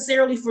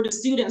necessarily for the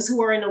students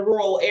who are in a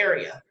rural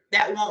area.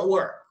 That won't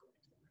work.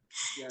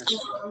 Yes.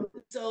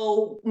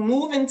 So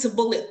moving to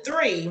bullet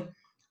 3,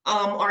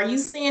 are you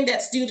saying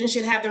that students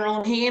should have their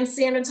own hand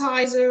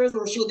sanitizers,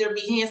 or should there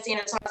be hand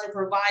sanitizer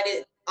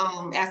provided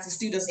as the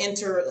students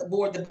enter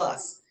aboard the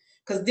bus?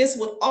 Because this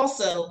would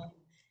also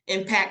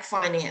impact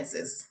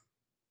finances.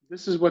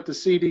 This is what the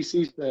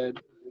CDC said.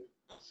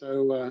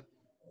 So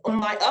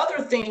my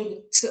other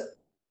thing to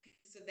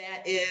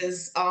that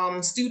is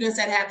students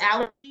that have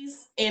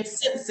allergies and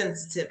scent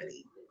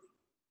sensitivity.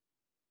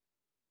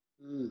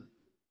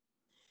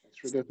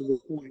 That's a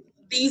good point.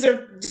 These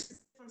are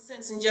different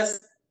scents and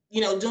just,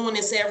 doing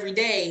this every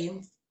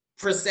day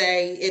per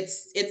se.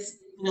 It's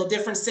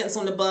different scents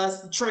on the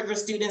bus, trigger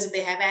students if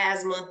they have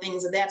asthma,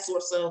 things of that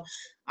sort. So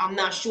I'm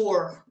not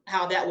sure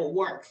how that will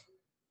work,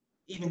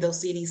 even though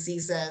CDC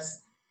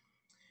says.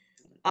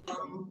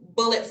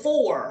 Bullet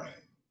 4,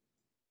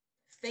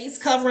 face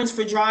coverings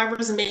for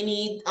drivers may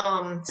need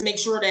to make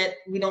sure that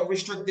we don't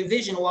restrict the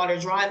vision while they're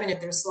driving if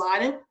they're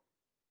sliding.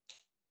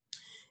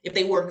 If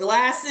they wear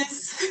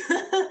glasses,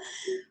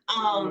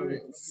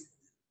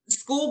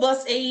 school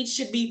bus aides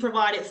should be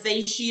provided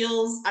face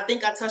shields. I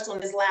think I touched on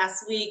this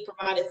last week,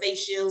 provided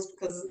face shields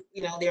because,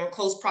 they're in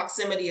close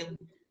proximity of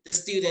the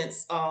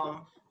students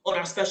on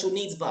our special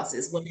needs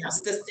buses when they're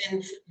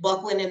assisting,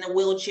 buckling in the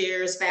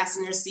wheelchairs,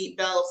 fastening their seat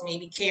belts,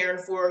 maybe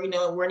caring for,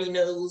 a runny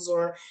nose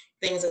or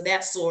things of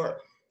that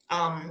sort.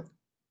 And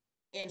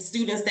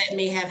students that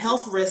may have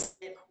health risks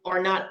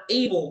are not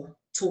able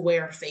to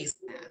wear face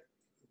masks.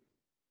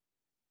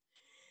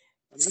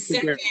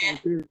 Second,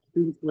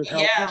 students with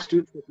health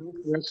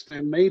risks,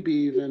 and maybe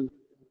even,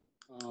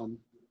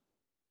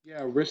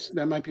 risk,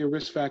 that might be a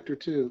risk factor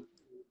too.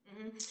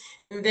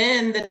 And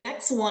then the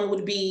next one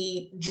would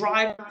be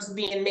drivers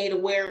being made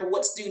aware of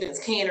what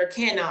students can or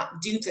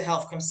cannot due to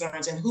health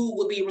concerns, and who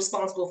would be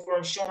responsible for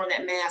ensuring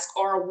that masks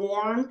are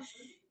worn,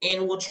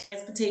 and will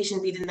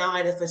transportation be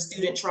denied if a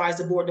student tries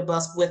to board the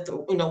bus with,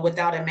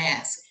 without a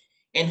mask,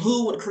 and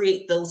who would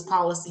create those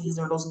policies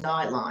or those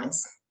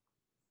guidelines.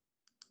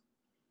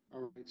 All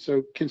right,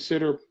 so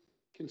consider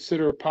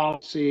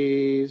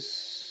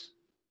policies,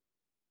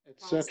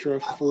 etc.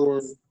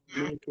 for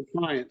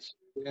compliance.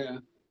 Yeah.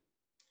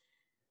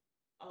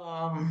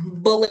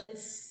 Bullet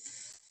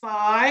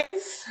 5,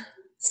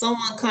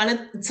 someone kind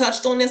of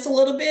touched on this a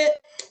little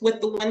bit with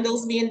the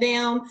windows being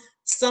down.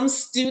 Some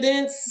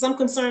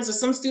concerns of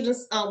some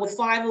students with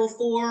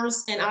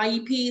 504s and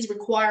IEPs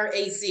require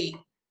AC.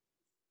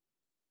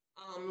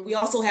 We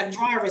also have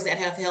drivers that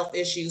have health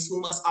issues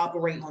who must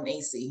operate on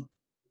AC.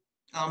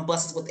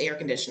 Buses with air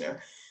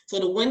conditioner. So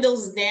the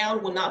windows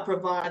down will not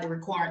provide the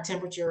required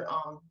temperature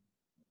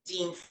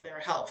deemed for their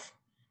health.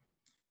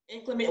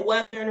 Inclement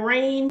weather and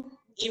rain,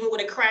 even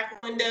with a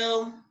cracked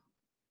window,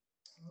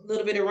 a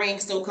little bit of rain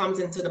still comes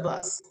into the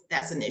bus.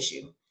 That's an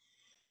issue.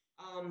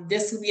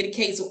 This would be the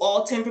case with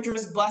all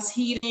temperatures. Bus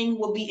heating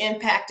will be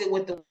impacted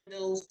with the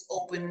windows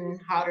open,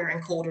 hotter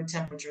and colder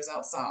temperatures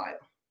outside.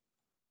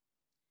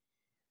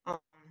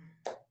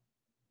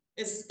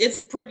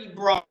 It's pretty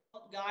broad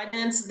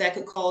guidance that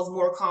could cause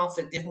more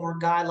conflict if more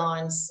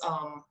guidelines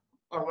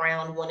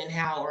around when and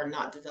how are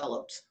not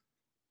developed.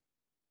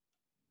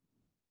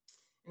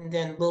 And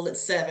then bullet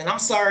 7. I'm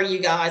sorry, you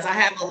guys. I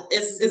have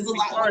it's a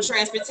lot more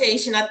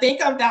transportation. I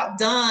think I'm about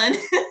done.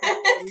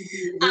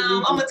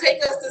 I'm gonna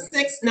take us to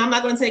 6. No, I'm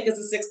not gonna take us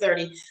to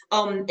 6:30.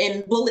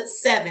 In bullet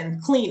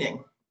 7,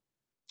 cleaning.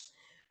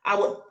 I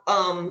would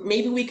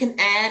maybe we can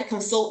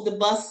consult the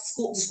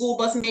school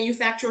bus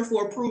manufacturer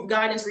for approved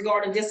guidance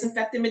regarding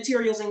disinfectant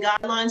materials and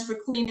guidelines for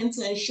cleaning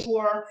to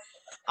ensure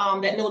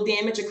that no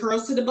damage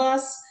occurs to the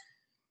bus.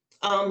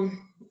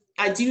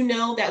 I do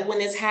know that when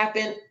this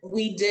happened,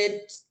 we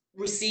did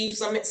receive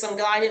some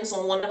guidance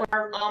on one of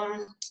our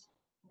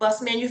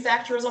bus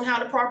manufacturers on how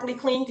to properly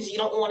clean, because you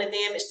don't want to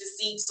damage the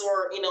seats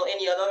or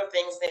any other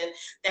things. Then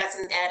that's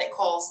an added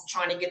cost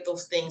trying to get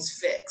those things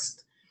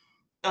fixed.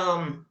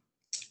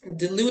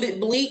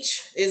 Diluted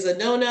bleach is a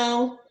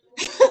no-no.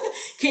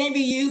 Can be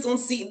used on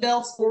seat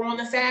belts or on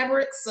the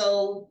fabric,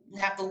 so we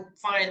have to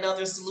find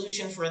another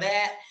solution for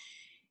that.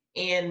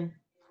 And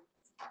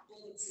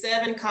bullet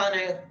 7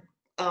 kind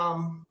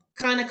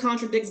of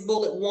contradicts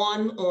bullet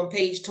 1 on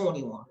page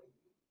 21.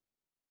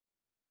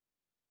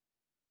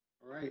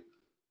 All right.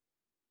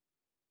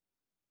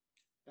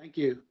 Thank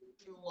you.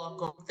 You're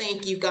welcome.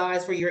 Thank you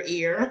guys for your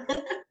ear.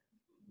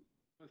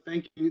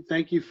 Thank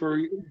you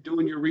for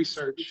doing your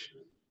research.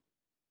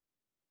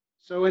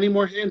 So any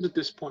more hands at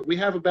this point? We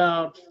have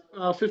about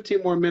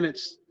 15 more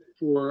minutes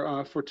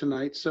for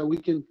tonight, so we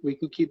can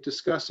keep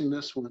discussing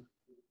this one.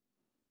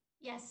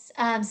 Yes,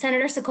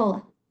 Senator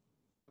Sokola.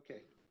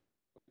 Okay,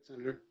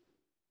 Senator.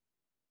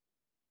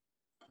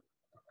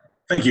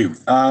 Thank you.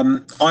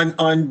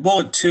 On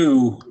bullet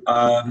 2,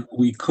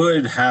 we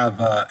could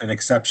have an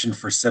exception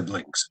for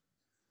siblings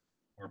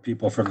or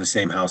people from the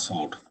same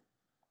household.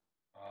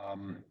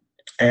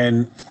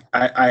 And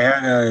I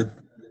had a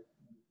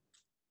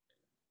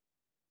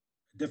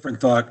different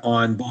thought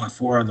on bullet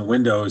 4 on the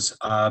windows.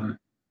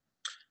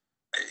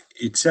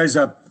 It says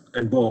up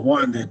in bullet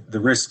 1 that the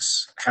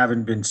risks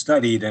haven't been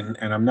studied, and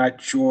I'm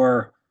not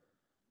sure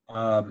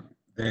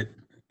that,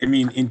 I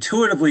mean,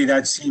 intuitively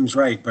that seems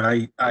right,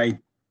 but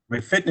my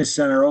fitness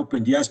center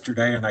opened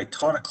yesterday and I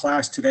taught a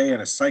class today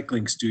in a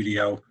cycling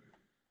studio,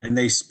 and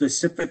they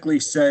specifically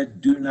said,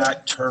 do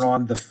not turn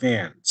on the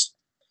fans.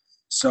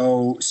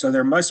 So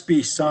there must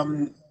be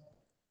some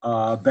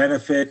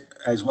benefit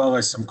as well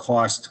as some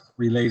cost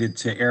related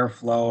to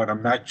airflow, and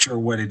I'm not sure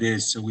what it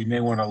is. So we may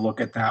want to look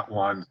at that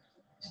one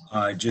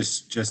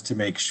just to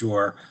make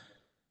sure.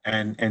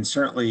 And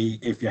certainly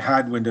if you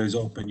had windows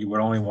open, you would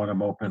only want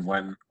them open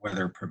when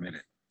weather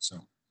permitted. So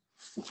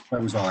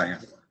that was all I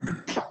had.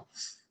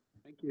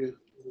 Thank you.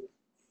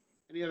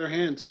 Any other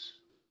hands?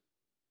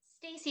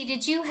 Stacy,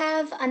 did you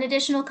have an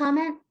additional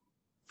comment?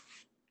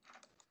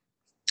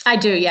 I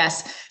do,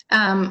 yes.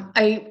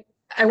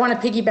 I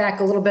want to piggyback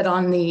a little bit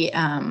on the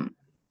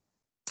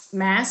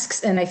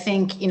masks. And I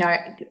think, you know,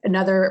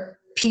 another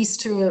piece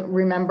to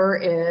remember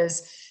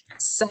is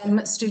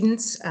some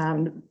students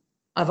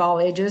of all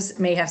ages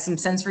may have some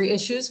sensory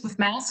issues with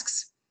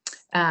masks.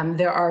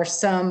 There are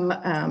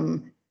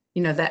some,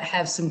 you know, that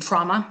have some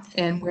trauma,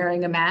 and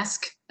wearing a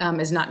mask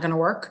is not going to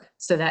work.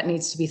 So that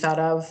needs to be thought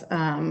of.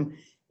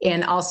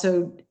 And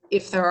also,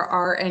 if there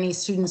are any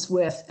students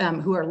with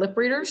who are lip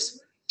readers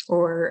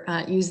or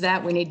use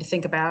that, we need to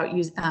think about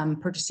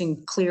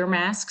purchasing clear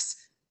masks.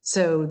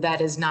 So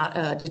that is not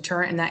a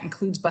deterrent, and that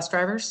includes bus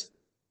drivers,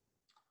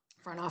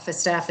 front office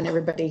staff, and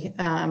everybody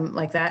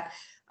like that.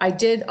 I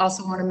did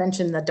also want to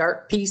mention the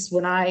DART piece.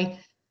 When I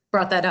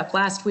brought that up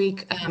last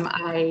week,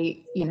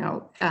 I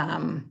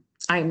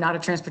am not a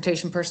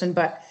transportation person,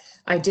 but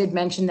I did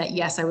mention that,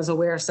 yes, I was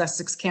aware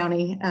Sussex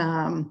County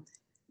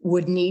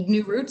would need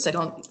new routes.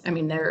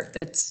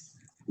 It's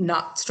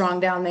not strong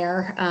down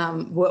there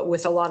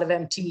with a lot of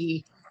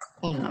empty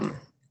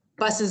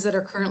buses that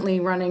are currently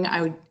running.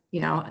 I would,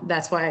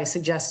 that's why I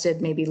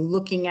suggested maybe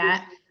looking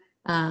at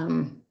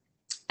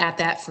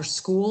that for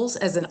schools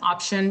as an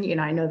option.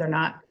 I know they're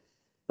not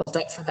built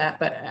up for that,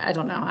 but I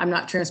don't know. I'm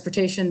not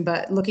transportation,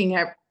 but looking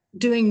at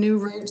doing new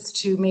routes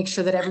to make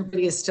sure that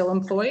everybody is still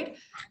employed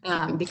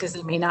because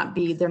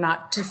they're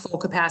not to full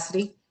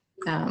capacity.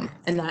 And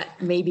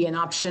that may be an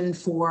option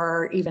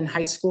for even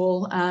high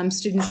school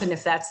students. And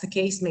if that's the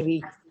case,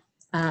 maybe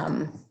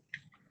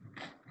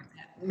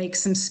make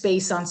some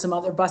space on some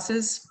other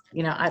buses.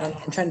 I don't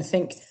know. I'm trying to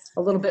think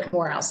a little bit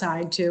more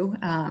outside too.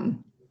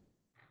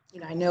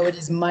 I know it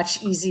is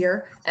much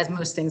easier, as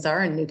most things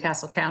are, in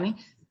Newcastle County.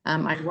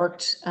 I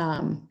worked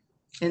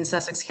in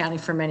Sussex County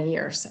for many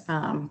years,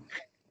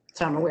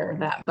 so I'm aware of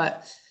that.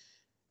 But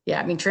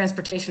yeah,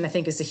 transportation I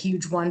think is a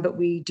huge one, but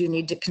we do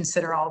need to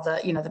consider all the,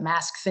 the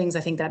mask things.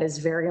 I think that is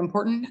very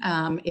important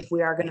if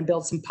we are going to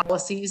build some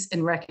policies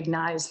and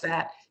recognize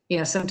that,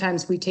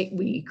 sometimes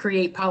we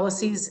create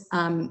policies,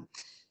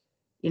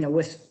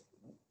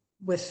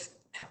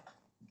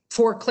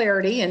 for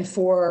clarity and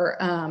for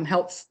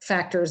health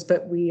factors,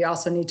 but we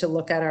also need to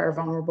look at our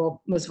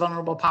most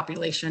vulnerable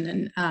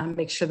population and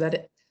make sure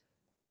that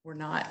we're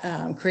not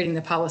creating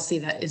the policy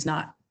that is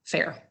not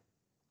fair.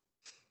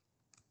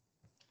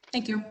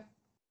 Thank you.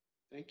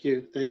 Thank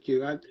you. Thank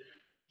you. I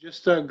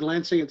just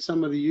glancing at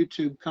some of the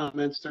YouTube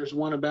comments. There's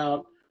one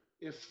about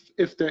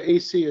if the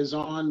AC is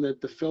on, that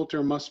the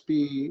filter must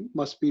be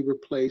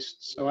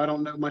replaced. So I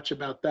don't know much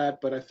about that,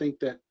 but I think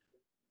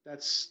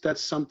that's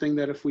something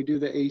that if we do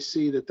the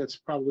AC, that's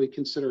probably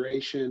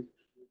consideration.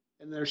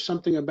 And there's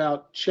something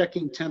about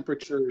checking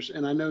temperatures,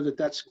 and I know that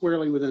that's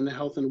squarely within the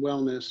health and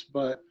wellness,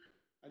 but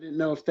I didn't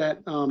know if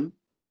that,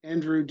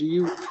 Andrew, do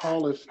you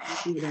recall if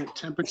that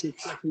temperature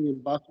checking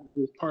in buses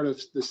was part of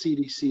the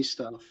CDC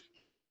stuff?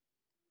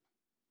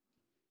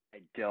 I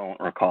don't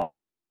recall,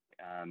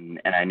 and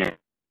I know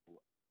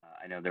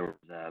there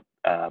was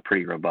a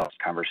pretty robust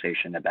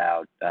conversation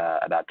about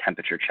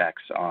temperature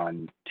checks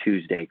on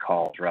Tuesday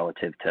calls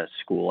relative to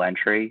school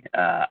entry.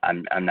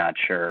 I'm not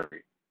sure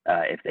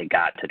if they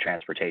got to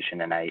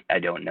transportation, and I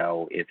don't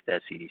know if the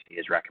CDC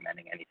is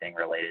recommending anything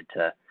related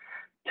to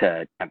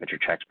temperature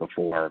checks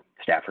before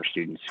staff or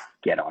students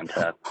get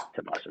onto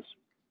buses.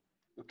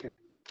 Okay.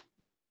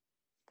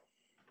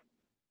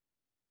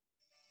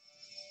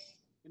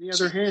 Any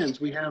other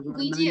hands? We have 9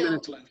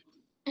 minutes left.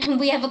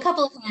 We have a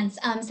couple of hands.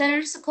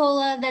 Senator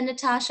Sokola, then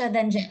Natasha,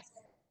 then Jeff.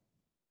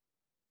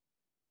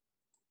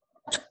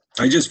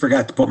 I just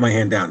forgot to put my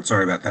hand down.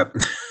 Sorry about that.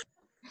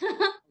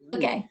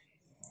 Okay.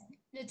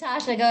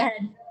 Natasha, go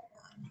ahead.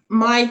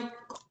 My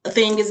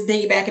thing is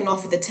piggybacking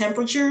off of the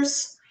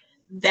temperatures.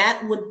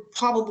 that would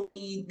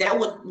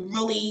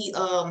really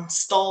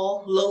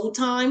stall load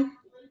time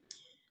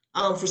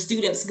for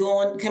students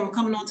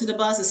coming onto the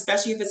bus,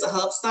 especially if it's a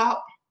hub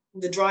stop.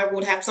 The driver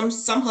would have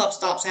some hub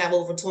stops have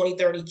over 20,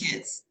 30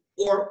 kids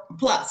or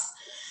plus.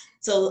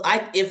 So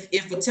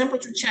if a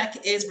temperature check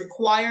is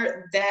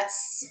required, that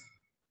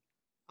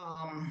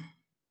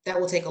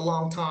will take a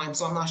long time.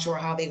 So I'm not sure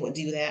how they would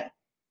do that.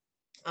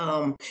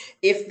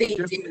 If they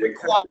did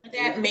require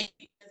that,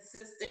 maybe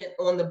assistant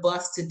on the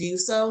bus to do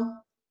so.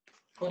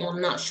 But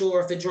I'm not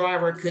sure if the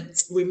driver could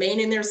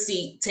remain in their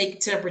seat, take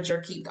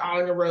temperature, keep the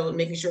eye on the road,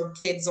 making sure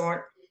kids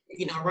aren't,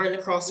 running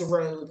across the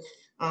road.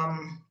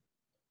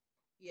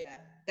 Yeah,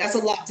 that's a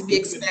lot to be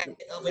expected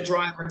of a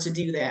driver to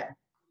do that.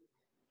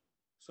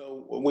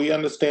 So we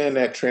understand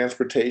that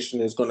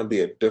transportation is going to be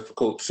a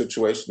difficult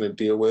situation to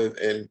deal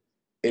with, and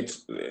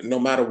it's no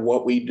matter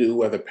what we do,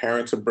 whether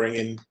parents are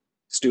bringing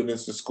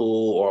students to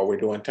school or we're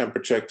doing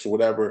temperature checks or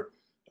whatever,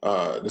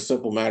 the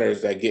simple matter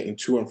is that getting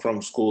to and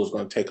from school is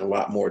going to take a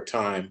lot more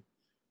time.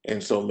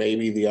 And so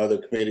maybe the other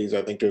committees,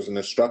 I think there's an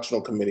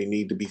instructional committee,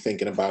 need to be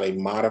thinking about a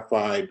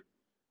modified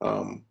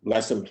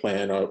lesson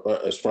plan or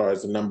as far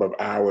as the number of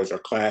hours or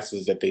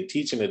classes that they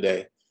teach in a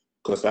day.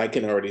 Because I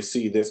can already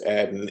see this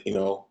adding,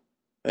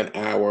 an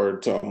hour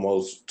to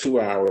almost 2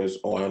 hours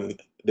on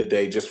the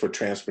day just for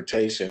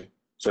transportation.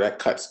 So that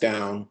cuts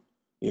down,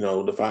 the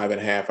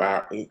 5.5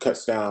 hour,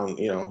 cuts down,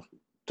 to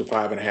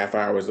 5.5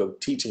 hours of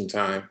teaching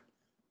time,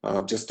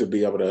 just to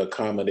be able to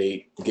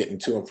accommodate getting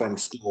to and from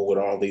school with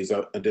all these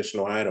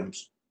additional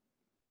items.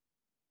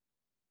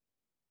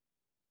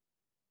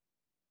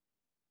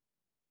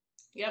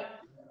 Yep.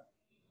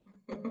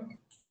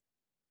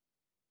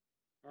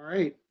 All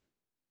right.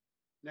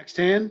 Next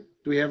hand.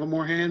 Do we have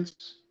more hands?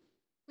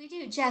 We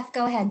do. Jeff,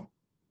 go ahead.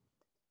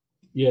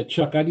 Yeah,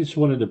 Chuck, I just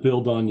wanted to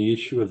build on the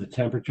issue of the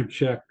temperature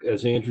check.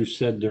 As Andrew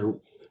said, there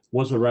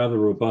was a rather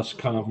robust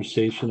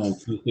conversation on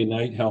Tuesday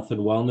night, health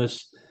and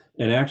wellness,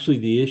 and actually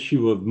the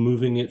issue of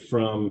moving it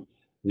from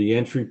the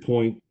entry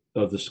point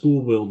of the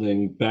school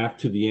building back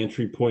to the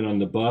entry point on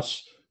the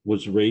bus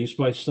was raised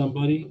by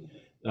somebody.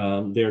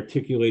 They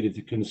articulated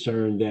the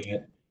concern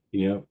that,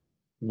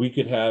 we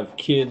could have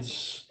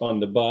kids on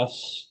the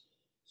bus,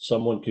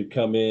 someone could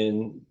come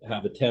in,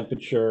 have a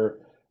temperature.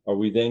 Are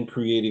we then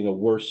creating a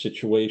worse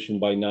situation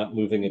by not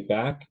moving it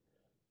back?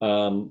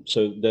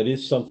 So that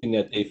is something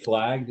that they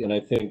flagged, and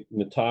I think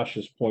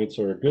Natasha's points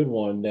are a good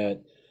one,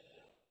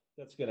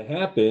 that's going to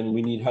happen.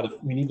 We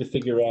need to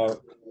figure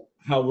out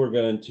how we're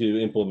going to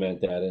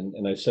implement that.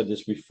 And I said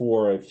this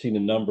before, I've seen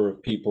a number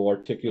of people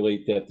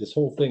articulate that this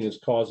whole thing is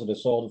causing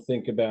us all to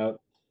think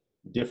about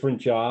different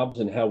jobs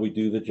and how we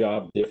do the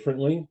job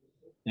differently.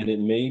 And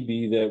it may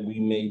be that we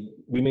may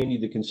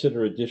need to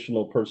consider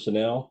additional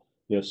personnel,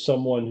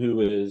 someone who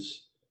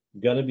is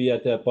going to be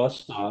at that bus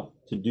stop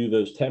to do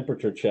those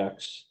temperature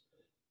checks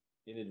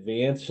in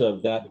advance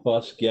of that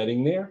bus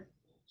getting there,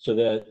 so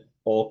that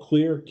all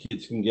clear,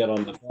 kids can get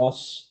on the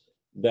bus.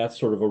 That's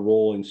sort of a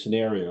rolling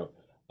scenario.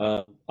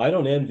 I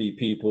don't envy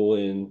people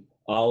in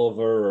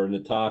Oliver or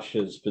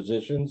Natasha's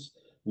positions.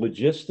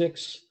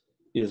 Logistics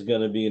is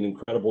going to be an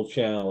incredible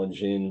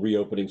challenge in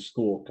reopening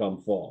school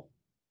come fall.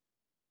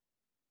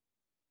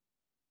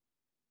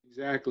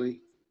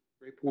 Exactly.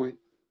 Great point.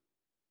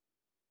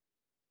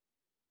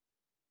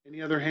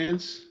 Any other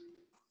hands?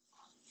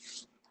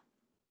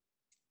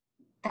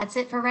 That's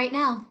it for right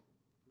now.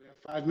 We have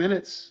 5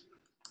 minutes.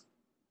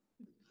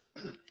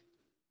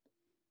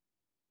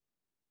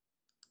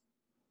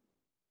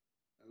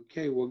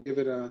 Okay, we'll give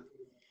it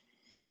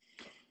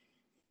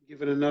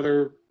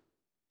another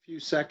few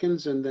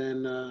seconds, and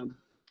then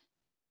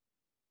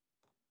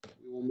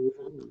we will move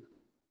on.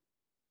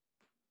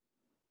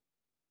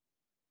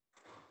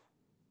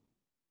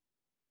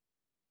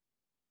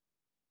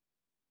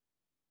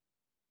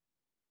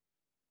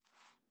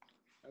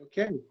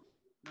 Okay,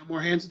 no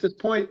more hands at this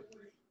point.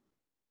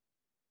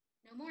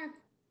 No more.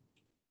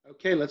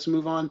 Okay, let's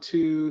move on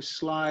to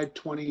slide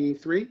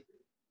 23.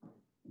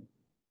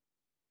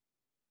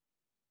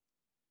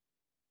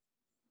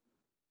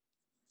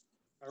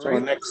 So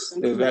next,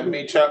 is that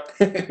me, Chuck?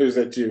 Or is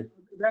that you?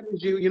 That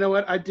is you. You know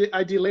what? I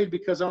delayed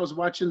because I was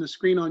watching the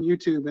screen on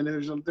YouTube, and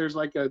there's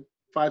like a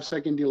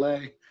 5-second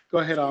delay. Go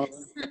ahead, Oliver.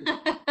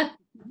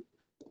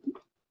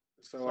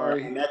 So our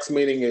next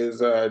meeting is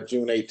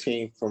June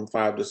 18th from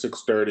 5 to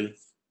 6:30.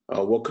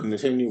 We'll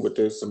continue with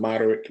this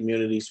moderate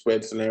community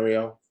spread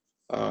scenario,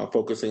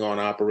 focusing on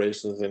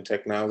operations and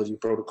technology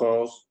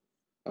protocols.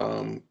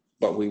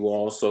 But we will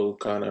also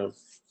kind of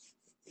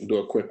do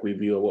a quick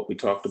review of what we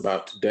talked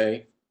about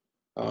today.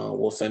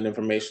 We'll send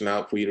information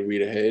out for you to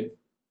read ahead.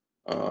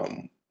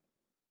 We'll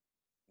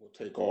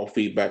take all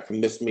feedback from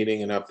this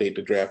meeting and update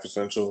the draft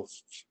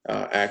essentials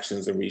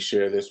actions and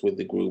reshare this with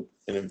the group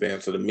in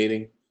advance of the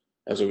meeting.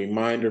 As a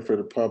reminder for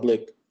the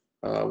public,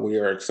 we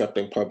are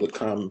accepting public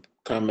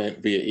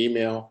comment via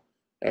email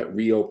at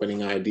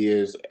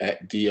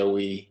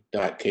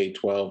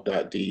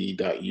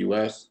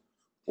reopeningideas@doe.k12.de.us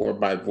or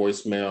by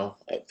voicemail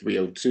at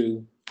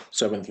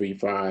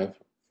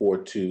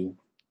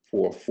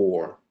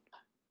 302-735-4244.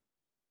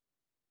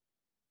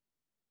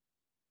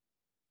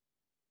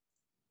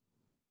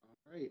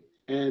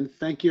 And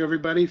thank you,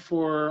 everybody,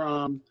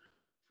 for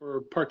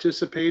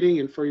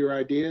participating and for your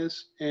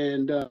ideas.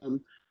 And I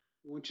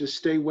want you to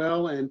stay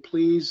well. And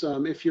please,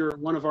 if you're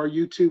one of our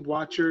YouTube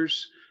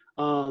watchers,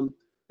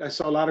 I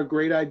saw a lot of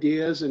great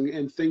ideas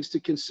and things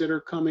to consider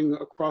coming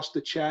across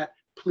the chat.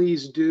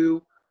 Please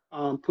do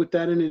put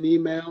that in an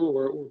email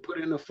or put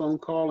it in a phone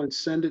call and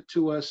send it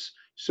to us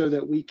so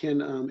that we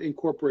can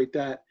incorporate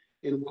that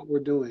in what we're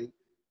doing.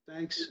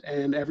 Thanks,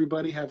 and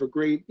everybody have a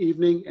great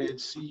evening and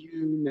see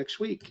you next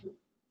week.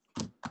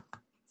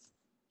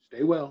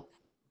 Stay well.